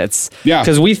 30 minutes. Yeah.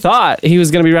 Because we thought he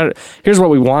was going to be ready. Here's what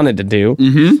we wanted to do.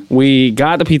 Mm-hmm. We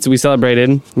got the pizza. We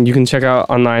celebrated. You can check out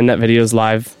online. That video's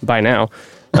live by now.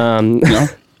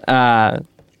 No?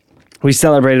 We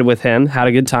celebrated with him, had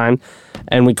a good time,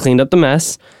 and we cleaned up the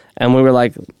mess. And we were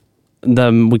like, we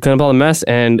cleaned up all the mess,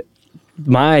 and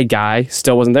my guy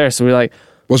still wasn't there. So we were like,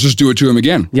 Let's just do it to him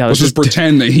again. Yeah, let's just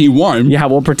pretend that he won. yeah,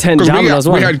 we'll pretend 'Cause Domino's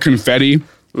we won. had confetti,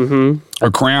 a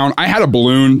crown. I had a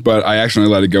balloon, but I actually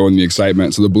let it go in the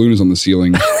excitement. So the balloon is on the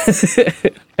ceiling. And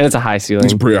it's a high ceiling.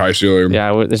 It's a pretty high ceiling.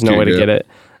 Yeah, there's no Can't way to get get it.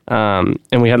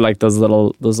 And we had like those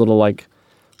little like,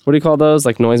 what do you call those?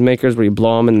 Like noisemakers where you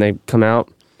blow them and they come out.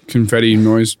 Confetti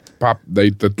noise pop.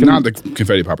 Not the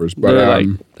confetti poppers, but They're like,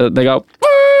 they go.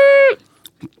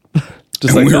 Just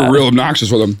and like we that. were real obnoxious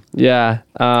with them. Yeah.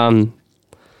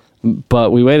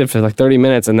 But we waited for like 30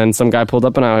 minutes, and then some guy pulled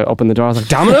up, and I opened the door. I was like,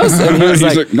 Domino's? And he was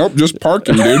He's like, nope, just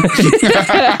parking, dude.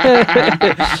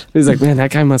 He's like, man, that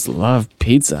guy must love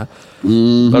pizza.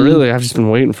 Mm-hmm. But really, I've just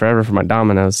been waiting forever for my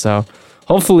Domino's. So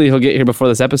hopefully he'll get here before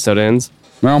this episode ends.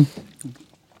 Well,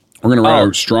 we're going to write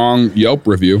a strong Yelp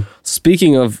review.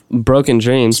 Speaking of broken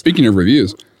dreams. Speaking of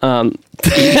reviews.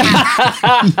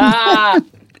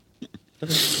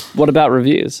 What about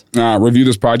reviews? Review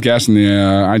this podcast in the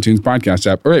iTunes podcast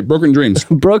app. All right, broken dreams.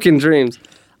 Broken dreams.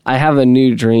 I have a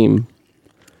new dream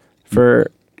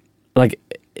for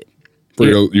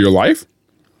your life?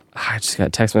 I just got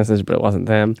a text message, but it wasn't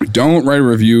them. Don't write a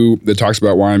review that talks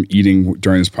about why I'm eating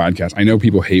during this podcast. I know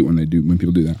people hate when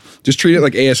people do that. Just treat it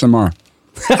like ASMR.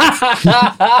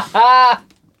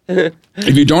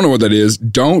 If you don't know what that is,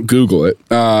 don't Google it.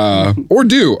 Or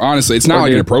do, honestly. It's not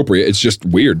inappropriate. It's just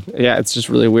weird. Yeah, it's just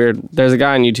really weird. There's a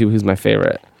guy on YouTube who's my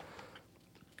favorite.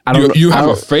 You have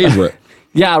a favorite?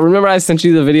 Yeah, remember I sent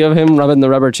you the video of him rubbing the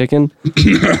rubber chicken?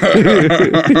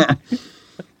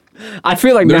 I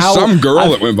feel like There's some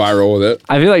girl that went viral with it.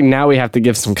 I feel like now we have to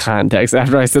give some context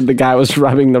after I said the guy was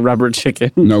rubbing the rubber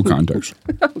chicken. No context.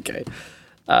 Okay.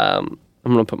 I'm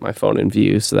going to put my phone in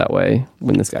view so that way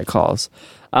when this guy calls.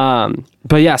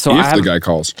 But yeah, so if the guy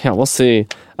calls. Yeah, we'll see.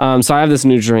 So I have this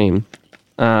new dream.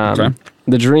 Okay.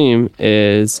 The dream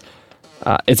is,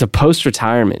 it's a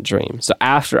post-retirement dream. So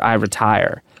after I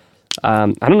retire,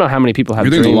 I don't know how many people have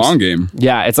dreams. You're thinking the long game.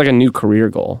 Yeah, it's like a new career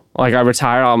goal. Like I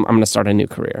retire, I'm going to start a new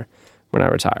career when I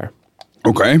retire.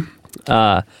 Okay.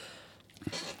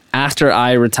 After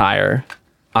I retire,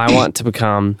 I want to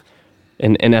become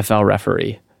an NFL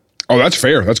referee. Oh, that's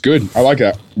fair. That's good. I like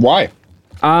that. Why?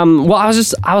 Well, I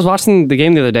was watching the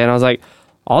game the other day, and I was like,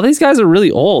 all these guys are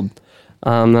really old.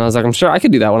 And I was like, I'm sure I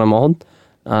could do that when I'm old.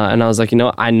 And I was like,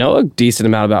 I know a decent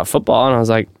amount about football. And I was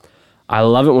like, I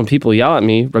love it when people yell at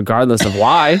me, regardless of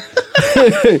why.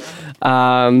 And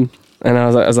I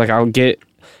was like, I'll get.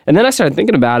 And then I started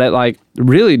thinking about it. Like,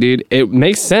 really, dude, it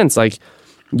makes sense. Like,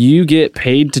 you get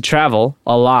paid to travel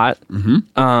a lot.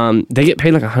 Mm-hmm. They get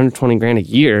paid like $120,000 a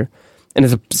year, and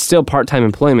it's still part-time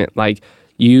employment. Like,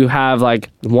 you have like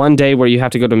one day where you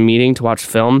have to go to a meeting to watch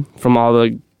film from all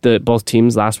the both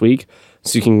teams last week,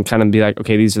 so you can kind of be like,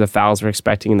 okay, these are the fouls we're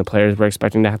expecting and the players we're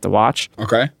expecting to have to watch.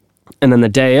 Okay. And then the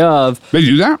day of, they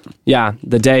do that? Yeah,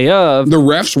 the day of, the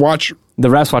refs watch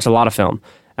a lot of film.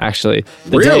 Actually,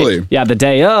 really? The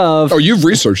day of. Oh, you've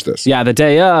researched this. Yeah, the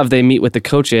day of, they meet with the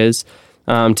coaches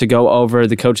to go over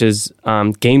the coaches'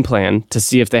 game plan to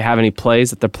see if they have any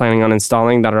plays that they're planning on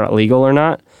installing that are illegal or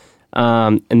not.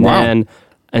 Then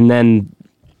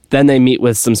they meet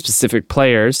with some specific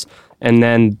players, and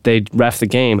then they ref the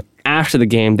game. After the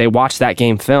game, they watch that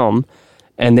game film,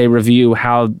 and they review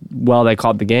how well they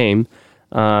called the game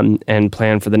and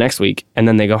plan for the next week. And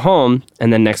then they go home,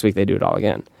 and then next week they do it all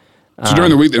again. So during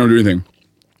the week, they don't do anything?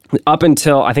 Up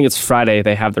until, I think it's Friday,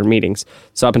 they have their meetings.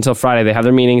 So up until Friday, they have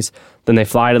their meetings. Then they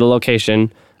fly to the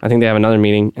location. I think they have another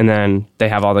meeting. And then they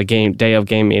have all the day of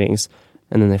game meetings.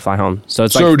 And then they fly home. So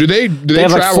it's do they have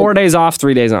travel? Like 4 days off,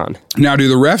 3 days on. Now, do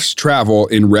the refs travel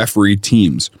in referee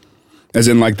teams? As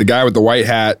in, like, the guy with the white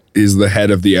hat is the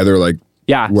head of the other, like...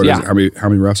 Yeah. What is it? How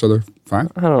many refs are there?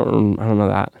 5? I don't know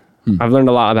that. I've learned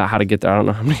a lot about how to get there. I don't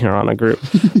know how many are on a group.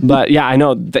 But yeah, I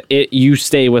know that you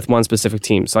stay with one specific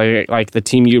team. So like the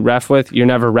team you ref with, you're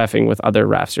never reffing with other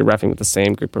refs. You're reffing with the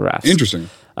same group of refs. Interesting.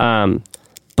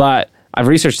 But I've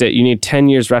researched it. You need 10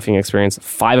 years reffing experience,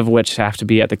 5 of which have to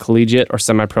be at the collegiate or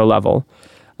semi-pro level.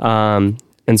 And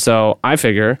so I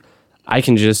figure I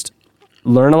can just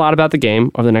learn a lot about the game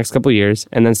over the next couple of years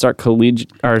and then start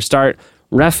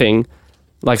reffing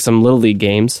like some little league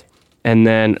games, and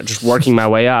then just working my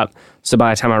way up. So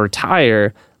by the time I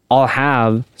retire, I'll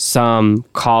have some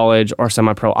college or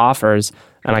semi-pro offers,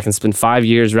 and I can spend 5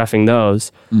 years reffing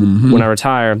those when I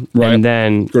retire, and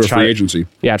then go to free agency.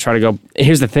 Yeah, try to go.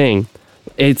 Here's the thing: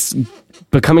 it's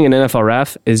becoming an NFL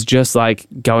ref is just like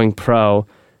going pro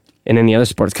in any other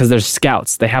sports because there's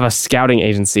scouts. They have a scouting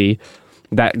agency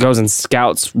that goes and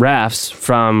scouts refs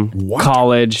from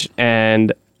college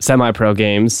and semi-pro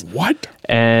games. What?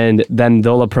 And then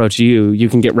they'll approach you. You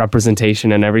can get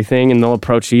representation and everything, and they'll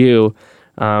approach you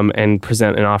and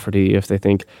present an offer to you if they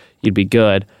think you'd be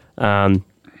good. And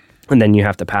then you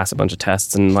have to pass a bunch of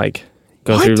tests and like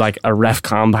go through like a ref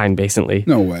combine, basically.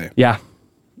 No way. Yeah.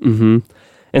 Mm-hmm.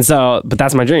 And so, but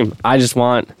that's my dream. I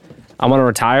want to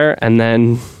retire and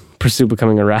then pursue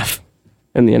becoming a ref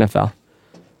in the NFL.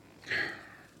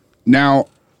 Now,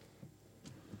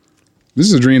 this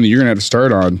is a dream that you're going to have to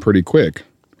start on pretty quick.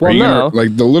 Well, no.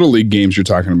 Like the Little League games you're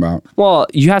talking about. Well,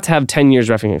 you have to have 10 years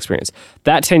reffing experience.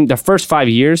 The first 5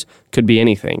 years could be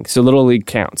anything. So Little League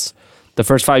counts. The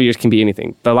first 5 years can be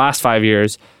anything. The last 5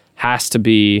 years has to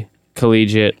be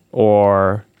collegiate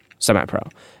or semi-pro.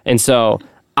 And so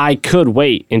I could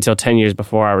wait until 10 years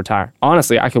before I retire.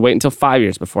 Honestly, I could wait until 5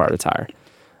 years before I retire.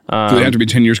 Do they have to be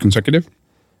 10 years consecutive?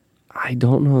 I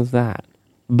don't know that.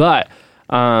 But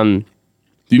do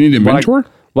you need a mentor?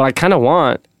 What I kind of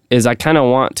want is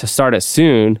to start it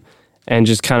soon and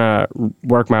just kind of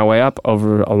work my way up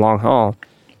over a long haul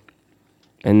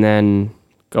and then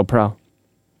go pro.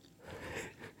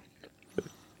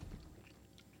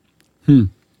 And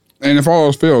if all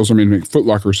else fails, I mean, Foot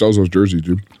Locker sells those jerseys,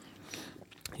 dude.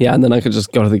 Yeah, and then I could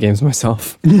just go to the games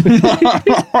myself.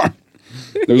 There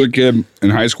was a kid in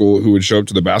high school who would show up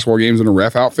to the basketball games in a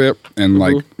ref outfit and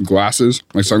like glasses,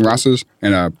 like sunglasses,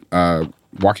 and a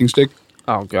walking stick.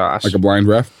 Oh gosh, like a blind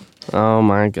ref. Oh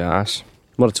my gosh,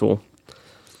 what a tool.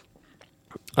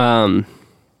 But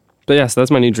yeah, so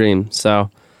that's my new dream. So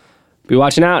be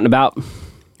watching out in about,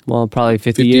 well, probably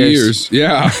 50 years.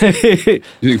 Yeah. You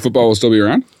think football will still be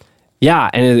around? Yeah,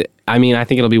 and I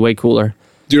think it'll be way cooler.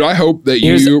 Dude, I hope that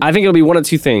I think it'll be one of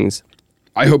two things.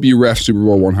 I hope you ref Super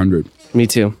Bowl 100. Me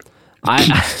too. I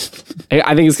think it's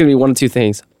going to be one of two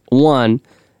things. One,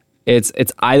 it's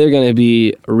either going to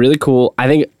be really cool. I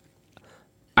think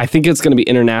it's going to be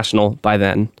international by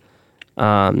then.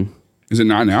 Is it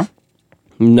not now?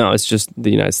 No, it's just the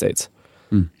United States.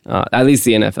 At least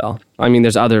the NFL. I mean,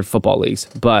 there's other football leagues,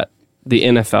 but the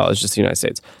NFL is just the United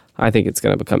States. I think it's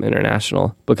going to become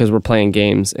international because we're playing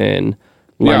games in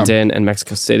London and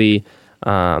Mexico City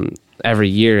every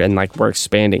year, and like we're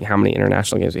expanding how many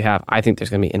international games we have. I think there's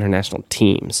going to be international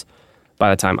teams by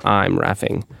the time I'm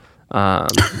reffing. By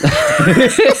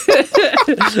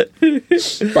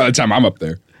the time I'm up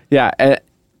there. Yeah,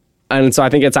 and so I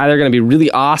think it's either going to be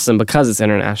really awesome because it's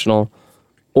international,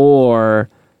 or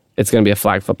it's going to be a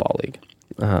flag football league.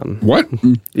 What?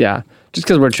 Yeah, just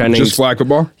because we're trending. Just flag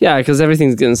football? Yeah, because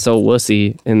everything's getting so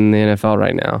wussy in the NFL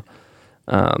right now.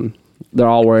 They're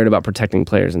all worried about protecting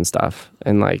players and stuff,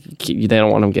 and like they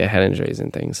don't want them to get head injuries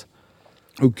and things.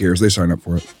 Who cares? They sign up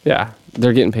for it. Yeah,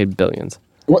 they're getting paid billions.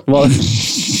 What? Well,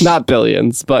 not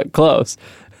billions, but close.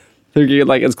 They're getting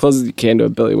like as close as you can to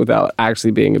 $1 billion without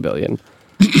actually being $1 billion.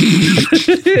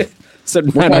 So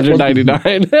 999.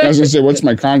 I was going to say, what's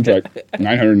my contract?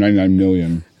 999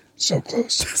 million. So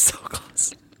close. So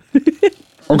close.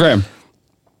 Okay.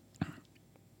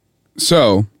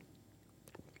 So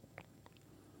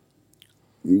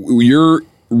your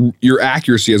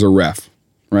accuracy as a ref,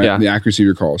 right? Yeah. The accuracy of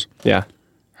your calls. Yeah.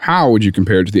 How would you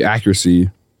compare it to the accuracy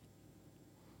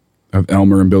of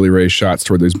Elmer and Billy Ray's shots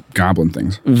toward those goblin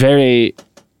things? Very,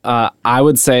 I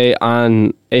would say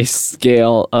on a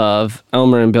scale of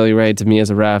Elmer and Billy Ray to me as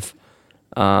a ref,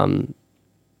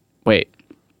 wait.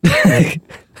 I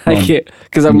can't,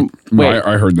 because wait.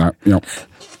 I heard that. Yeah.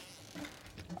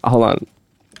 Hold on.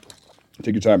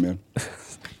 Take your time, man.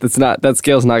 That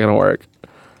scale's not going to work.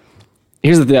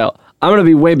 Here's the deal. I'm going to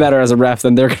be way better as a ref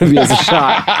than they're going to be as a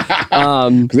shot.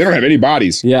 Because they don't have any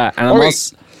bodies. Yeah, and I'm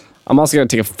also going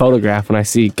to take a photograph when I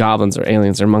see goblins or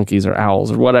aliens or monkeys or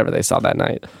owls or whatever they saw that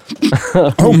night.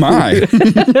 Oh, my.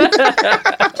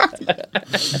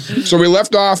 So we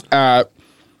left off at,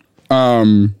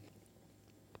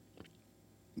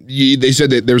 they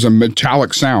said that there's a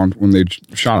metallic sound when they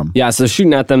shot them. Yeah, so they're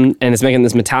shooting at them, and it's making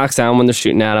this metallic sound when they're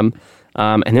shooting at them.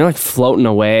 And they're like floating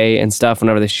away and stuff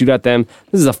whenever they shoot at them.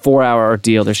 This is a 4-hour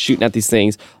ordeal. They're shooting at these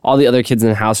things. All the other kids in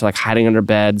the house are like hiding under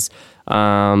beds.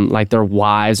 Like their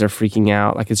wives are freaking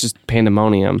out. Like it's just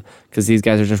pandemonium because these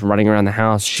guys are just running around the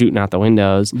house shooting out the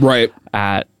windows. Right.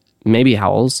 At maybe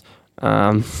owls.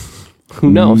 Who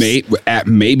knows? At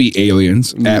maybe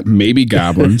aliens. At maybe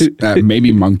goblins. At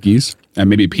maybe monkeys. At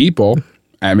maybe people.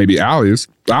 At maybe owls.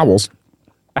 Owls.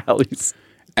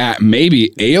 At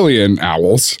maybe alien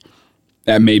owls.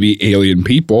 At maybe alien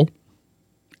people,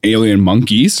 alien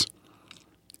monkeys,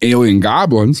 alien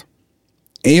goblins,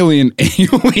 alien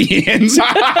aliens.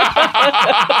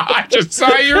 I just saw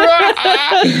you.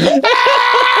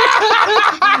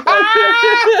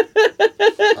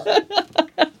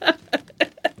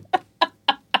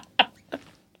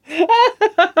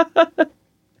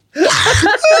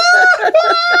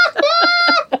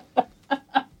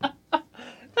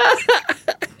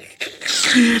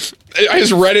 I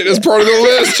just read it as part of the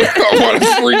list. What a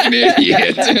freaking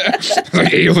idiot.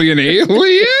 Like alien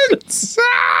aliens.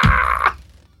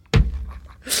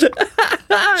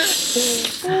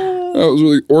 That was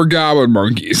really, or goblin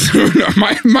monkeys.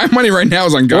 my money right now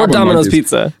is on goblin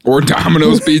monkeys. Or Domino's Pizza. Or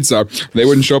Domino's Pizza. They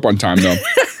wouldn't show up on time though.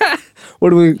 what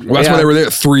do we? Well, that's why they were there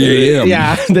at 3 a.m.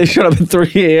 Yeah, they showed up at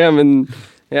 3 a.m. and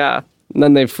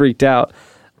then they freaked out.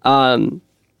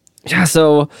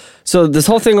 So this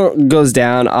whole thing goes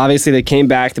down. Obviously, they came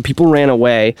back. The people ran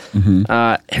away, and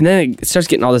then it starts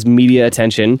getting all this media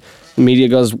attention. The media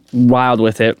goes wild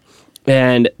with it,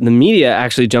 and the media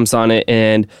actually jumps on it,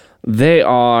 and they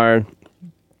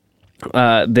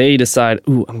decide,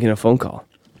 ooh, I'm getting a phone call.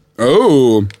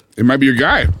 Oh, it might be your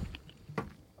guy.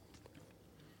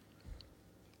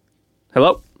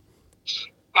 Hello?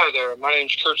 Hi there, my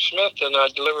name's Kurt Smith, and I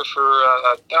deliver for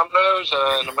Domino's,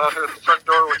 and I'm out here at the front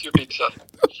door with your pizza.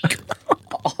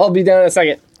 I'll be down in a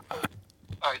second. All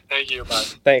right, thank you, bye.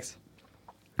 Thanks.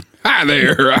 Hi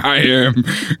there, I am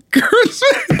Kurt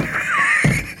Smith.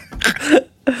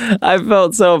 I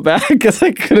felt so bad because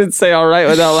I couldn't say all right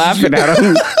without laughing at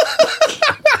him.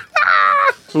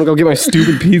 I'm gonna go get my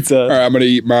stupid pizza. All right, I'm gonna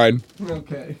eat mine.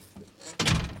 Okay.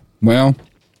 Well,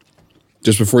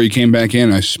 just before you came back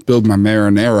in, I spilled my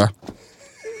marinara.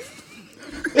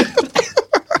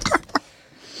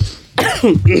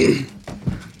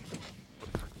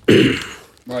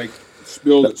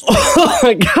 Spilled it. Oh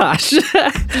my gosh.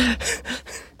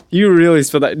 You really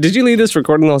spilled that. Did you leave this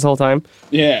recording this whole time?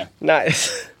 Yeah.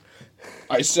 Nice.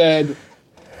 I said,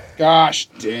 gosh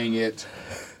dang it.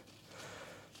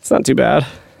 It's not too bad.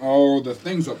 Oh, the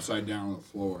thing's upside down on the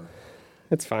floor.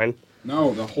 It's fine.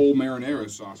 No, the whole marinara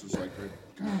sauce is like,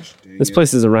 gosh dang This it.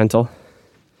 place is a rental.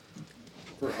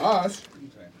 For us.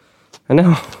 Okay. I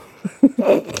know.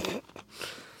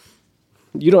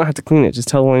 You don't have to clean it. Just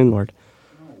tell the landlord.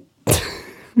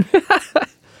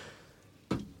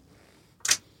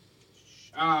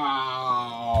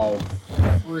 Oh,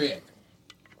 frick.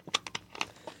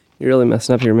 You're really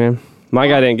messing up here, man. My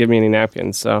guy didn't give me any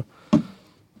napkins, so.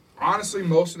 Honestly,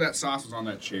 most of that sauce was on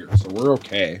that chair, so we're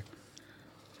okay.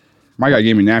 My guy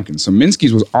gave me napkins. So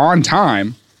Minsky's was on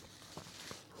time.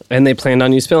 And they planned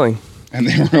on you spilling. And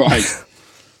they were like,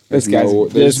 This guy's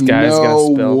got no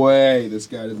to spill. way this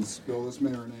guy didn't spill this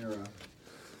marinara.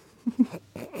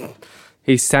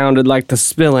 He sounded like the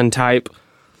spilling type.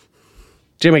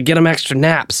 Jimmy, get him extra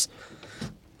naps.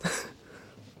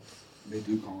 They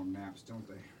do call them naps, don't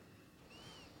they?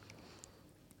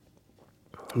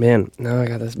 Man, now I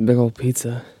got this big old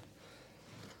pizza.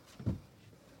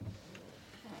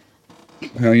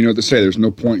 Well, you know what they say. There's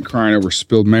no point in crying over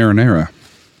spilled marinara.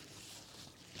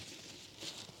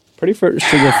 Pretty sure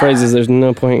the phrase is there's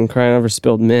no point in crying over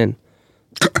spilled men.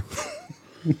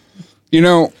 You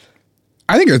know,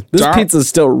 I think This pizza's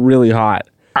still really hot.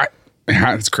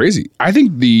 It's crazy. I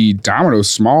think the Domino's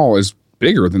small is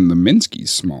bigger than the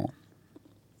Minsky's small.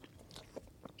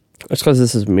 That's because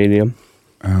this is medium.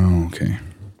 Oh, okay.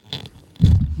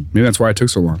 Maybe that's why it took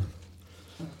so long.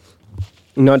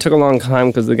 No, it took a long time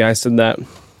because the guy said that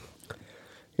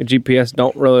your GPS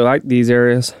don't really like these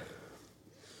areas.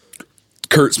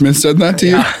 Kurt Smith said that to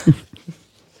you?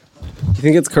 You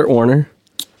think it's Kurt Warner?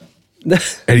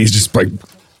 And he's just like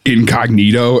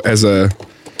incognito as a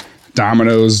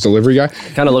Domino's delivery guy.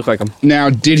 Kind of look like him. Now,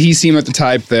 did he seem like the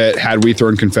type that had we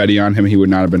thrown confetti on him, he would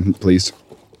not have been pleased?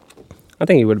 I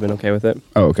think he would have been okay with it.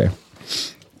 Oh, okay.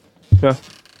 Yeah.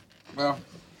 Well,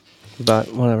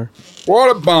 But whatever.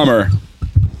 what a bummer.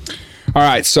 All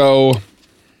right, so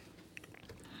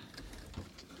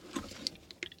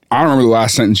I don't remember the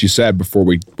last sentence you said before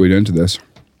we went into this.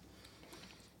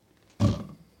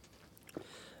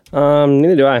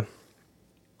 Neither do I.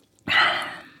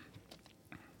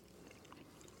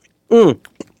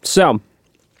 So,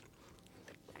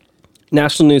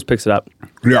 national news picks it up.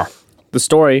 Yeah. The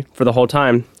story for the whole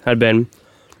time had been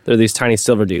they're these tiny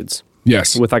silver dudes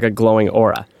Yes. with like a glowing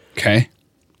aura. Okay.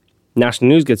 National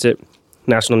news gets it.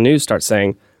 National news starts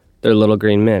saying they're little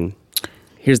green men.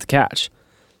 Here's the catch.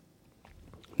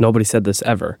 Nobody said this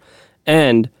ever.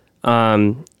 And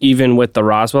even with the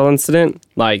Roswell incident,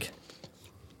 like,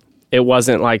 it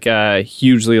wasn't like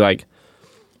hugely like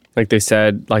they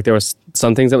said, like there was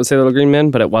some things that would say little green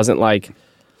men, but it wasn't like,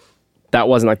 that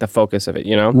wasn't like the focus of it,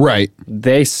 you know? Right.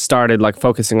 They started like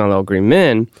focusing on little green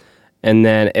men, and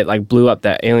then it like blew up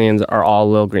that aliens are all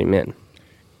little green men.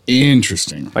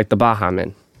 Interesting. Like the Baja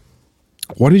men.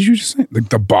 What did you just say? Like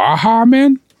the Baja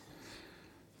Men?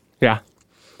 Yeah.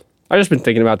 I've just been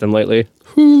thinking about them lately.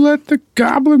 Who let the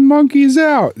goblin monkeys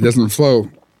out? It doesn't flow.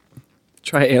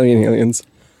 Try aliens.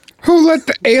 Who let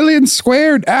the aliens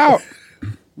squared out?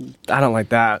 I don't like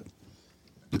that.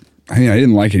 I mean, I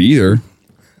didn't like it either.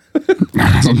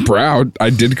 I wasn't proud. I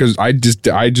did because I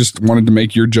just wanted to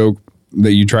make your joke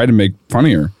that you tried to make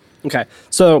funnier. Okay,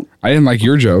 so I didn't like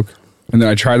your joke, and then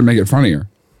I tried to make it funnier.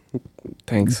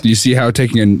 thanks. Do you see how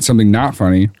taking something not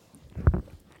funny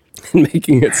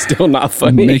Making it still not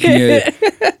funny. Making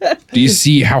it. Do you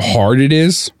see how hard it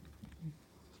is?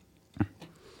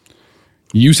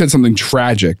 You said something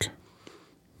tragic.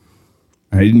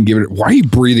 I didn't give it. Why are you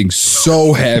breathing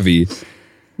so heavy?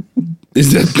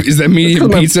 Is that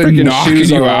medium pizza knocking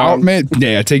you out, man?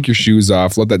 Yeah, take your shoes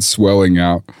off. Let that swelling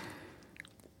out.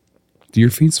 Do your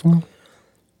feet swell?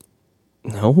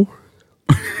 No.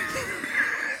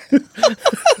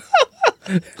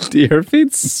 Do your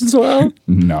feet swell?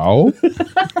 No.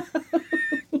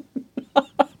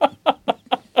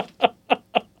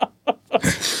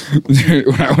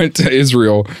 When I went to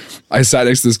Israel, I sat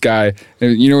next to this guy,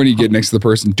 and you know when you get next to the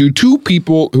person, do two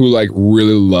people who like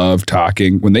really love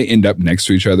talking, when they end up next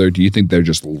to each other, do you think they're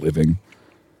just living?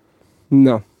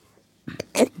 No.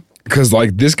 Because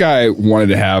like this guy wanted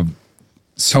to have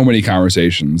so many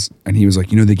conversations, and he was like,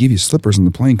 they give you slippers on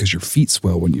the plane because your feet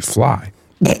swell when you fly.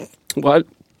 What?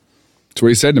 That's what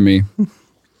he said to me.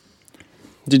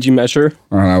 Did you measure?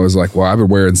 And I was like, well, I've been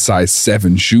wearing size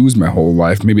 7 shoes my whole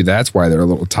life. Maybe that's why they're a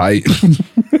little tight.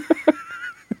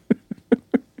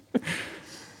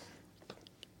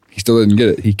 He still didn't get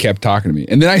it. He kept talking to me.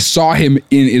 And then I saw him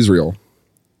in Israel.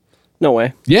 No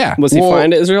way. Yeah. Was he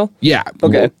flying to Israel? Yeah.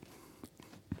 Okay.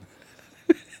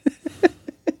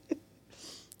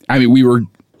 I mean, do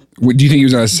you think he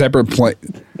was on a separate plane?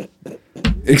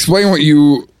 Explain what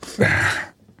you...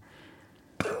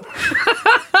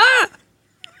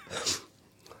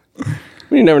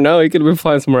 You never know. He could have been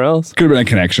flying somewhere else. Could have been a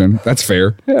connection. That's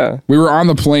fair. Yeah. We were on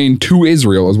the plane to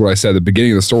Israel, is what I said at the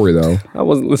beginning of the story, though. I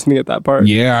wasn't listening at that part.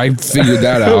 Yeah, I figured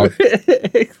that out.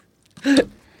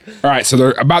 All right, so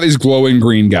they're about these glowing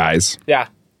green guys. Yeah.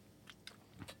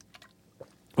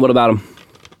 What about him?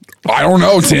 I don't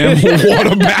know, Tim.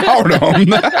 What about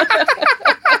them?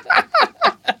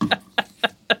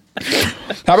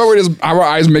 How about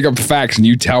I just make up facts and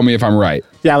you tell me if I'm right?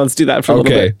 Yeah, let's do that for a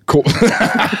little bit. Okay, cool.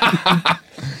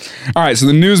 All right, so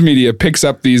the news media picks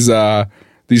up these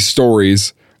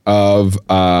stories of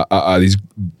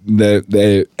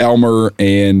the Elmer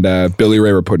and Billy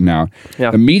Ray were putting out.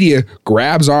 Yeah. The media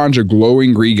grabs onto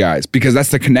glowing green guys because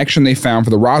that's the connection they found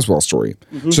for the Roswell story.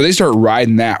 Mm-hmm. So they start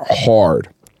riding that hard.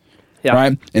 Yeah.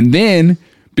 Right? And then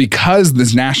because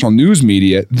this national news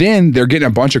media, then they're getting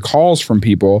a bunch of calls from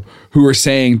people who are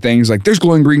saying things like, there's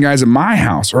glowing green guys at my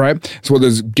house, all right? So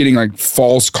there's getting like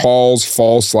false calls,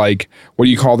 false like, what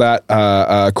do you call that?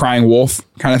 Crying wolf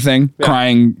kind of thing? Yeah.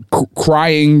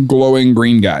 Crying glowing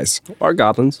green guys. Or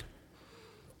goblins.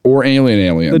 Or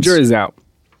aliens. The jury's out.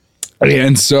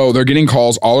 And so they're getting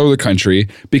calls all over the country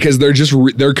because they're just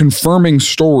they're confirming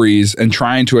stories and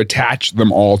trying to attach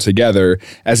them all together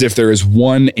as if there is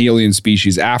one alien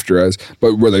species after us.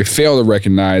 But where they fail to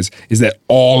recognize is that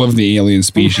all of the alien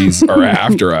species are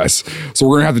after us. So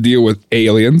we're going to have to deal with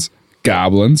aliens,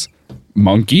 goblins,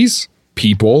 monkeys,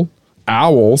 people,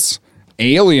 owls,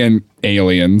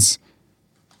 aliens,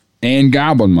 and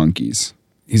goblin monkeys.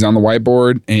 He's on the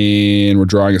whiteboard and we're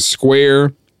drawing a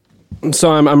square.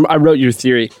 So I wrote your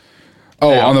theory.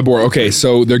 Oh, on the board. Okay,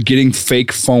 so they're getting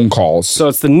fake phone calls. So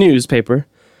it's the newspaper.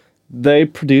 They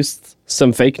produced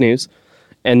some fake news,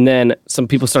 and then some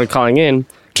people started calling in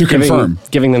to confirm,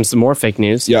 giving them some more fake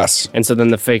news. Yes. And so then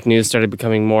the fake news started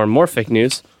becoming more and more fake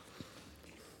news.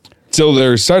 So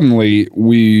there's suddenly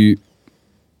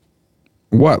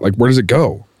what? Like, where does it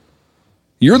go?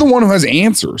 You're the one who has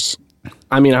answers.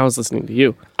 I mean, I was listening to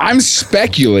you. I'm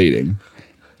speculating.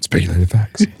 Speculative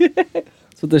facts.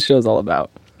 That's what this show's all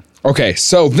about. Okay,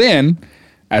 so then,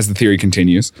 as the theory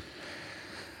continues,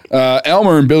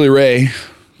 Elmer and Billy Ray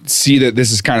see that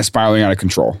this is kind of spiraling out of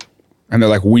control. And they're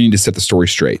like, we need to set the story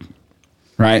straight.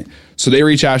 Right? So they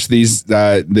reach out to these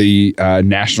the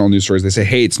national news stories. They say,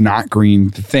 hey, it's not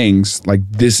green things. Like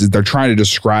they're trying to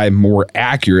describe more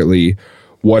accurately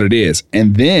what it is.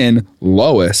 And then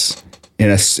Lois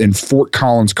in Fort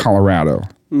Collins, Colorado,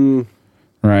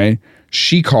 right?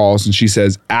 She calls and she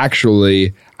says,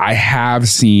 actually, I have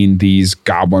seen these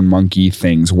goblin monkey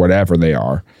things, whatever they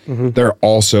are. Mm-hmm. They're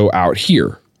also out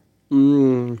here.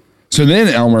 So then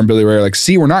Elmer and Billy Ray are like,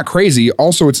 see, we're not crazy.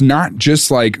 Also, it's not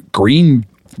just like green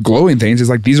glowing things. It's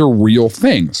like, these are real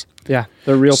things. Yeah,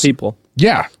 they're real people.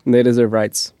 Yeah. And they deserve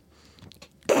rights.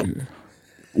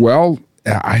 Well,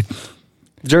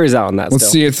 jury's out on that. Let's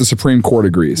see if the Supreme Court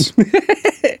agrees.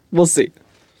 We'll see.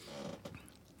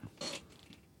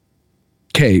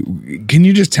 Okay, can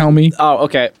you just tell me? Oh,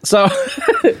 okay. So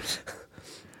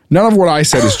none of what I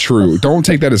said is true. Don't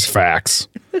take that as facts.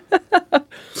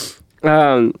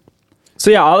 So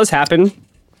yeah, all this happened.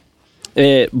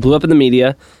 It blew up in the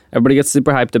media. Everybody gets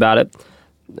super hyped about it.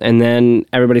 And then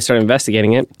everybody started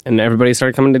investigating it, and everybody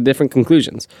started coming to different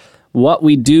conclusions. What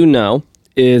we do know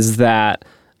is that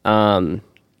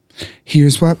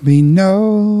here's what we know.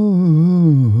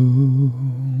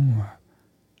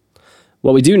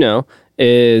 What we do know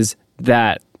is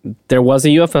that there was a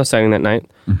UFO sighting that night,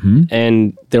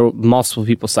 and there were multiple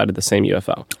people sighted the same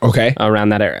UFO. Okay. Around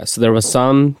that area. So there was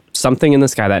something in the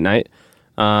sky that night.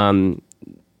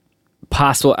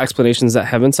 Possible explanations that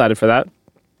have been cited for that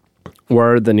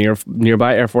were the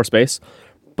nearby Air Force Base,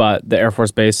 but the Air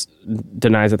Force Base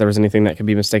denies that there was anything that could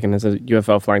be mistaken as a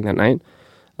UFO flying that night.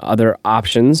 Other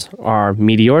options are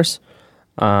meteors.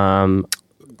 Are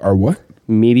what?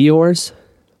 Meteors?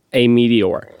 A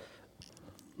meteor.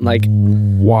 Like,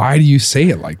 why do you say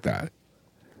it like that?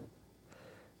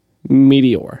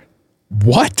 Meteor.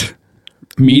 What?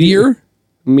 Meteor?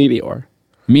 Meteor.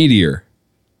 Meteor.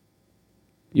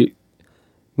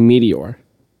 Meteor.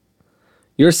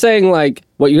 You're saying, like,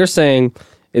 what you're saying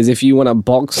is if you want to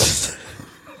bulk...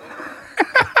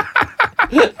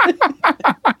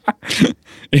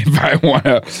 If I want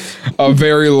a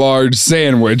very large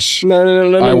sandwich,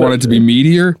 No, I want it to be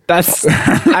meteor. That's,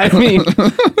 I mean,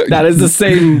 that is the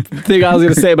same thing I was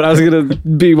going to say, but I was going to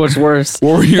be much worse.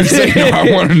 What were you saying?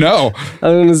 I want to know. I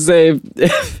was going to say,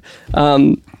 if,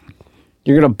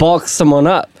 you're going to bulk someone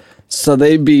up, so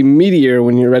they'd be meteor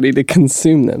when you're ready to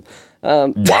consume them.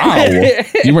 Wow.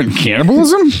 You went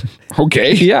cannibalism?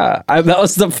 Okay. Yeah, that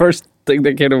was the first thing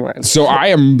that came to mind. So I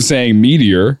am saying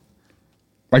meteor.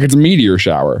 Like it's a meteor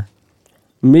shower.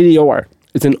 Meteor.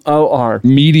 It's an O-R.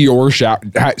 Meteor shower.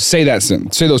 Say that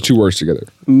sentence. Say those two words together.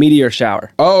 Meteor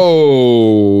shower.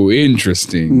 Oh,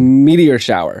 interesting. Meteor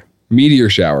shower. Meteor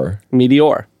shower.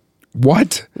 Meteor.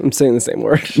 What? I'm saying the same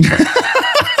word.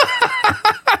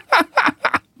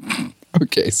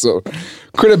 Okay, so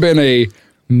could have been a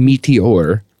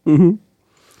meteor. Mm-hmm.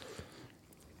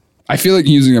 I feel like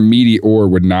using a meteor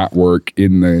would not work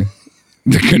in the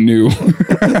canoe.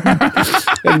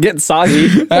 It'd get soggy.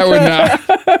 That would not.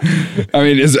 I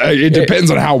mean, it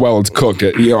depends on how well it's cooked.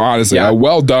 Honestly, Yeah. a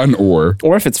well done or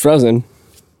if it's frozen.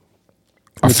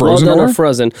 a frozen well done or. or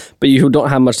frozen, but you don't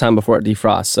have much time before it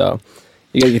defrosts, so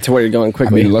you gotta get to where you're going I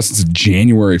quickly. mean, unless it's a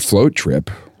January float trip.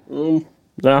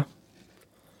 Yeah.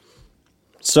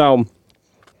 So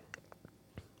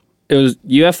it was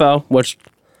UFO, which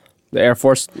the Air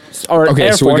Force Okay,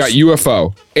 Air so Force. we got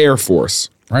UFO, Air Force.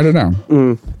 Write it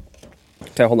down.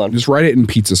 Okay, hold on. Just write it in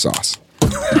pizza sauce.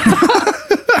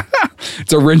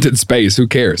 It's a rented space. Who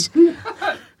cares?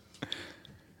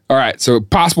 All right. So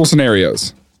possible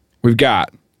scenarios. We've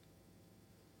got.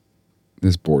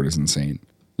 This board is insane.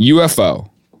 UFO.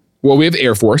 Well, we have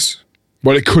Air Force,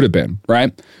 but it could have been,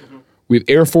 right? Mm-hmm. We have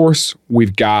Air Force.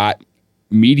 We've got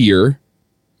meteor.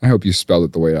 I hope you spelled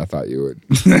it the way I thought you would.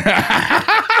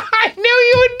 I knew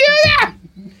you would do that.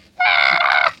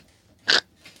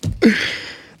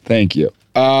 Thank you.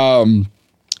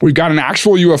 We've got an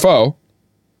actual UFO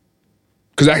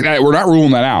because we're not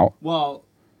ruling that out. Well,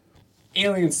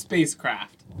 alien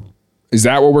spacecraft. Is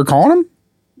that what we're calling them?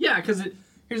 Yeah, because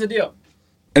here's the deal.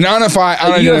 An unidentified.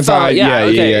 UFO, yeah,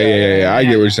 okay. I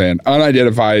get what you're saying.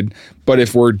 Unidentified. But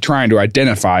if we're trying to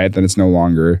identify it, then it's no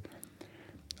longer.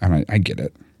 I get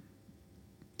it.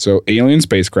 So alien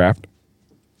spacecraft.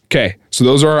 Okay, so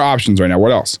those are our options right now.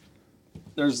 What else?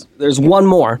 There's one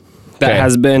more that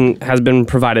has been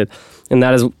provided, and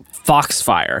that is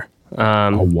Foxfire.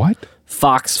 A what?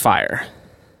 Foxfire.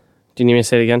 Do you need me to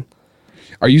say it again?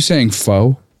 Are you saying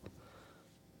faux?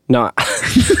 No.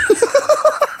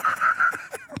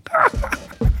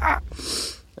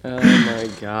 Oh my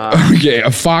god. Okay, a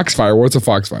foxfire. What's a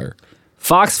foxfire?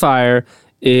 Foxfire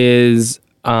is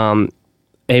a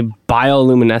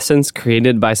bioluminescence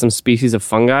created by some species of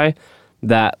fungi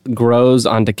that grows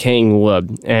on decaying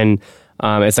wood, and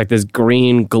it's like this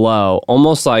green glow,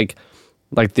 almost like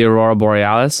the aurora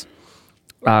borealis.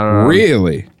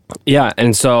 Really? Yeah,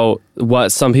 and so what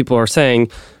some people are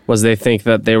saying was they think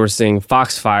that they were seeing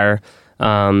foxfire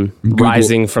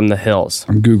rising from the hills.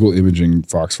 I'm Google imaging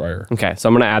foxfire. Okay, so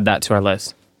I'm going to add that to our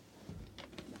list.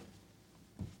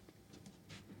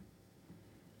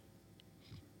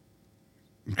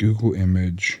 Google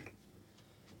image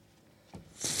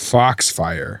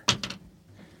foxfire.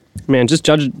 Man, just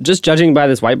judging by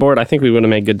this whiteboard, I think we would have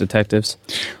made good detectives.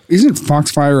 Isn't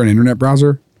Foxfire an internet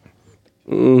browser?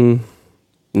 No.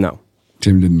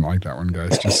 Tim didn't like that one,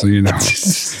 guys, just so you know.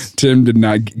 Tim did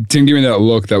not. Tim gave me that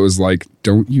look that was like,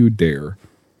 don't you dare.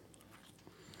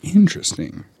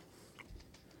 Interesting.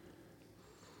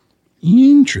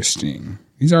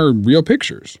 These are real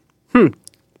pictures.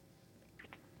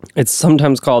 It's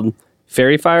sometimes called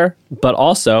fairy fire, but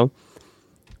also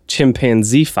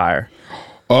chimpanzee fire.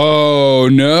 Oh,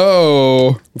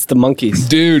 no. It's the monkeys.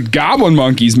 Dude, goblin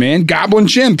monkeys, man. Goblin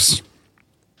chimps.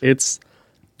 It's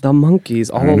the monkeys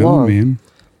all I don't know, along. man.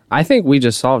 I think we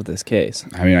just solved this case.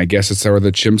 I mean, I guess it's where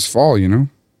the chimps fall, you know?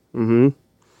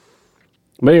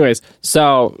 But anyways,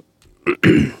 so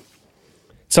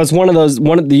it's one of those.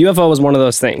 The UFO was one of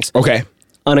those things. Okay.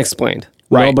 Unexplained.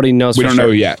 Right. Nobody knows. We for don't sure.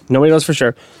 know yet. Nobody knows for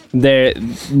sure.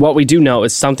 What we do know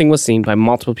is something was seen by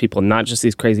multiple people, not just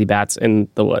these crazy bats in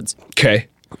the woods. Okay.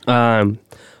 And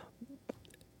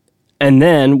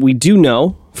then we do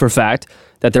know for a fact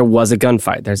that there was a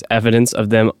gunfight. There's evidence of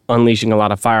them unleashing a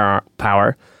lot of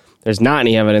firepower. There's not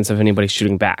any evidence of anybody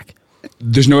shooting back.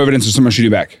 There's no evidence of someone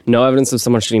shooting back. No evidence of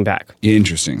someone shooting back.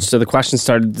 Interesting. So the question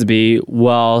started to be,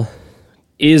 well,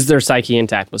 is their psyche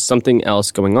intact? Was something else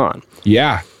going on?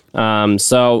 Yeah.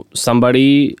 So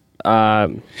somebody...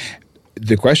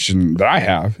 The question that I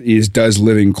have is, does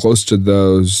living close to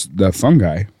the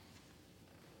fungi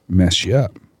mess you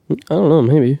up? I don't know,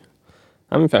 maybe.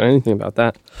 I haven't found anything about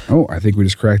that. Oh, I think we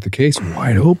just cracked the case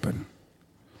wide open.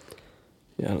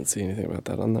 Yeah, I don't see anything about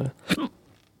that on the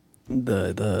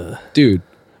Dude,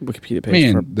 Wikipedia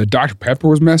page. man, the Dr. Pepper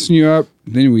was messing you up.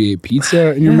 Then we ate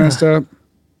pizza and you're messed up.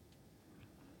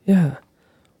 Yeah.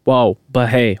 Whoa, but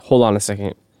hey, hold on a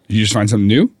second. Did you just find something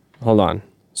new? Hold on.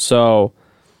 So,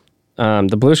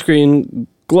 the blue screen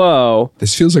glow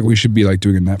This feels like we should be like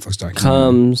doing a Netflix documentary.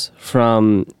 comes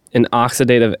from an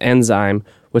oxidative enzyme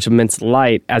which emits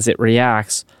light as it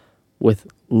reacts with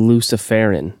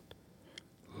luciferin.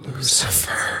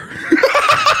 Lucifer.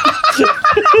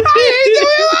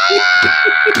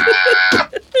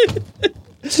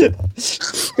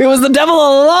 It was the devil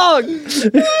all along.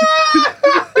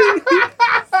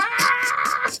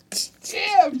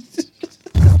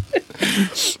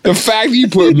 The fact that you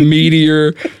put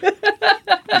meteor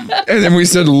and then we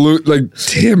said like,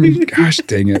 Tim, gosh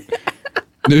dang it.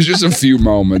 There's just a few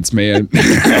moments, man.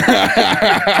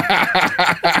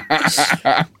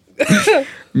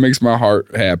 Makes my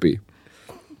heart happy.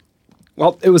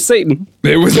 Well, it was Satan.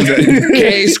 It was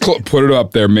case put it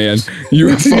up there, man.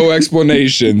 UFO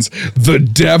explanations. The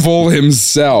devil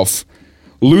himself.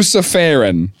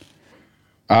 Luciferin.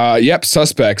 Yep,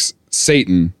 suspects.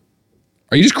 Satan.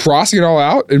 Are you just crossing it all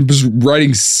out and just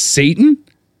writing Satan?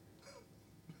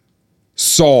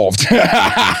 Solved.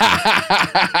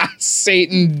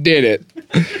 Satan did it.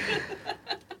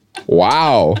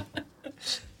 Wow.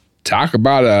 Talk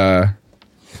about a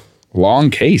long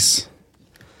case.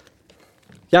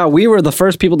 Yeah, we were the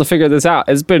first people to figure this out.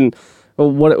 It's been,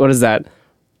 what is that?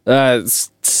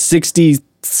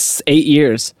 68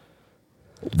 years.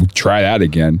 We'll try that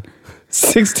again.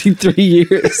 63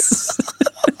 years.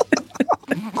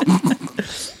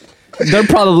 They're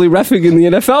probably reffing in the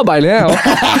NFL by now.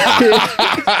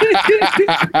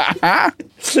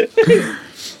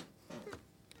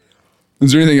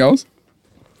 Is there anything else?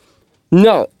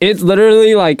 No, it's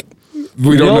literally like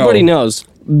We don't nobody know. knows.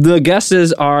 The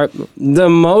guesses are the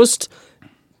most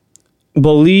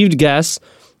believed guess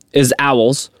is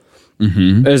owls.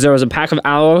 Mm-hmm. Is there was a pack of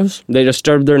owls. They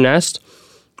disturbed their nest,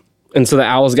 and so the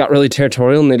owls got really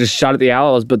territorial and they just shot at the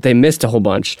owls, but they missed a whole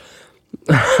bunch.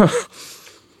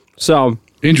 So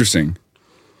Interesting.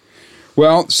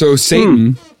 Well, so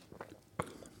Satan.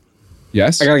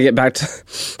 Yes. I gotta get back to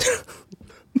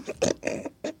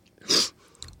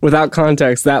without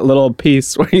context, that little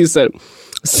piece where you said,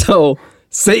 so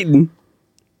Satan.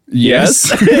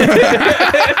 Yes.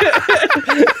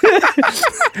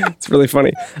 It's really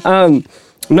funny.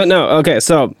 No. Okay,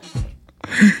 so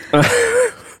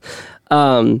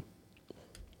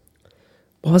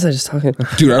what was I just talking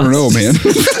about? Dude, I don't know, man.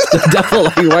 The devil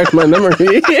like wiped my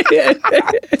memory.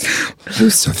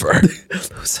 Lucifer.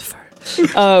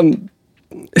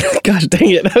 Gosh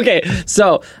dang it. Okay,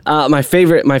 so my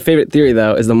favorite theory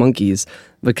though is the monkeys,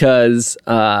 because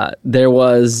there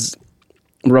was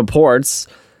reports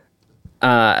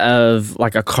of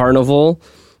like a carnival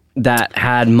that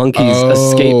had monkeys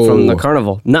escape from the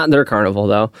carnival. Not their carnival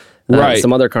though. Right.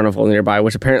 Some other carnival nearby,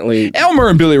 which apparently Elmer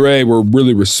and Billy Ray were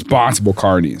really responsible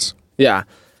carnies. yeah,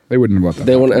 They wouldn't have let that.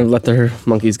 they wouldn't have let their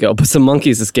monkeys go, but some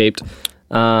monkeys escaped.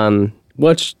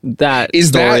 Which that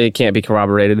story can't be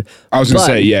corroborated. I was going to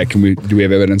But say, yeah. Do we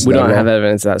have evidence? we of that don't at have all?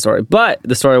 evidence of that story. But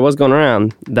the story was going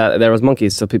around that there was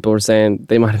monkeys, so people were saying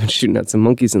they might have been shooting at some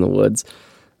monkeys in the woods,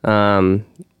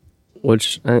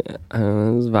 which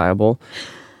is viable.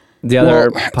 The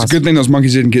other, It's a good thing those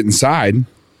monkeys didn't get inside.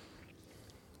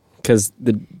 because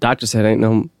the doctor said ain't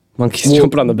no monkeys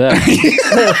jumping on the bed.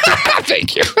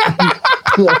 Thank you.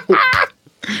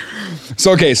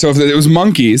 So if it was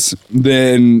monkeys,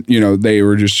 then they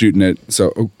were just shooting it.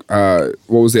 So what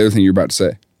was the other thing you were about to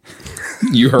say?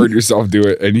 You heard yourself do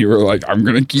it, and you were like, "I'm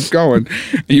gonna keep going."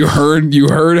 You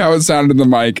heard how it sounded in the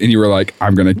mic, and you were like,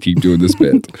 "I'm gonna keep doing this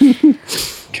bit."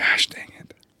 Gosh dang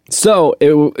it! So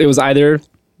it was either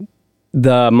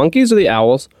the monkeys or the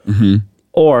owls,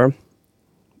 or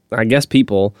I guess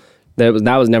people. That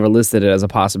was never listed as a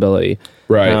possibility.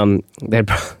 Right. They'd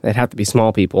have to be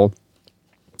small people,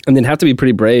 and they'd have to be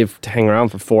pretty brave to hang around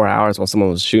for 4 hours while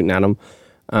someone was shooting at them,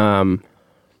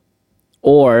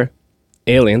 or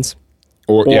aliens,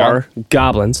 or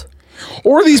goblins,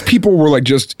 or these people were like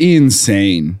just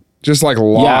insane, just like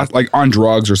lost, like on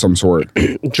drugs or some sort.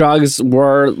 Drugs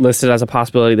were listed as a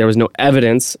possibility. There was no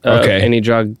evidence of any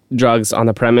drugs on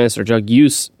the premise or drug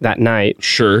use that night.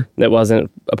 Sure, that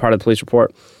wasn't a part of the police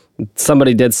report.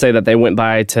 Somebody did say that they went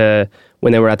by to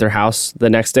when they were at their house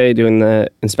the next day doing the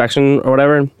inspection or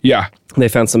whatever. Yeah. They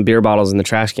found some beer bottles in the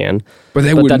trash can. But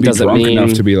they wouldn't be drunk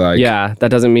enough to be like... Yeah, that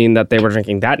doesn't mean that they were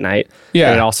drinking that night. Yeah.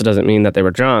 And it also doesn't mean that they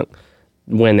were drunk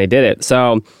when they did it.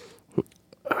 So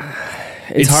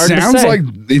it's hard to say.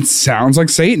 It sounds like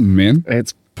Satan, man.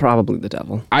 It's probably the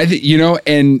devil.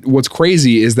 And what's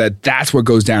crazy is that's what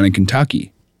goes down in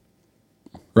Kentucky.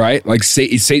 Right? Like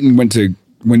Satan went to...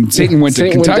 When Satan went to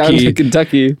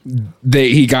Kentucky,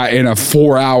 he got in a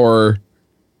 4-hour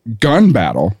gun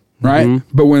battle, right?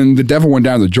 But when the devil went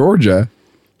down to Georgia,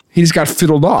 he just got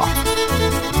fiddled off.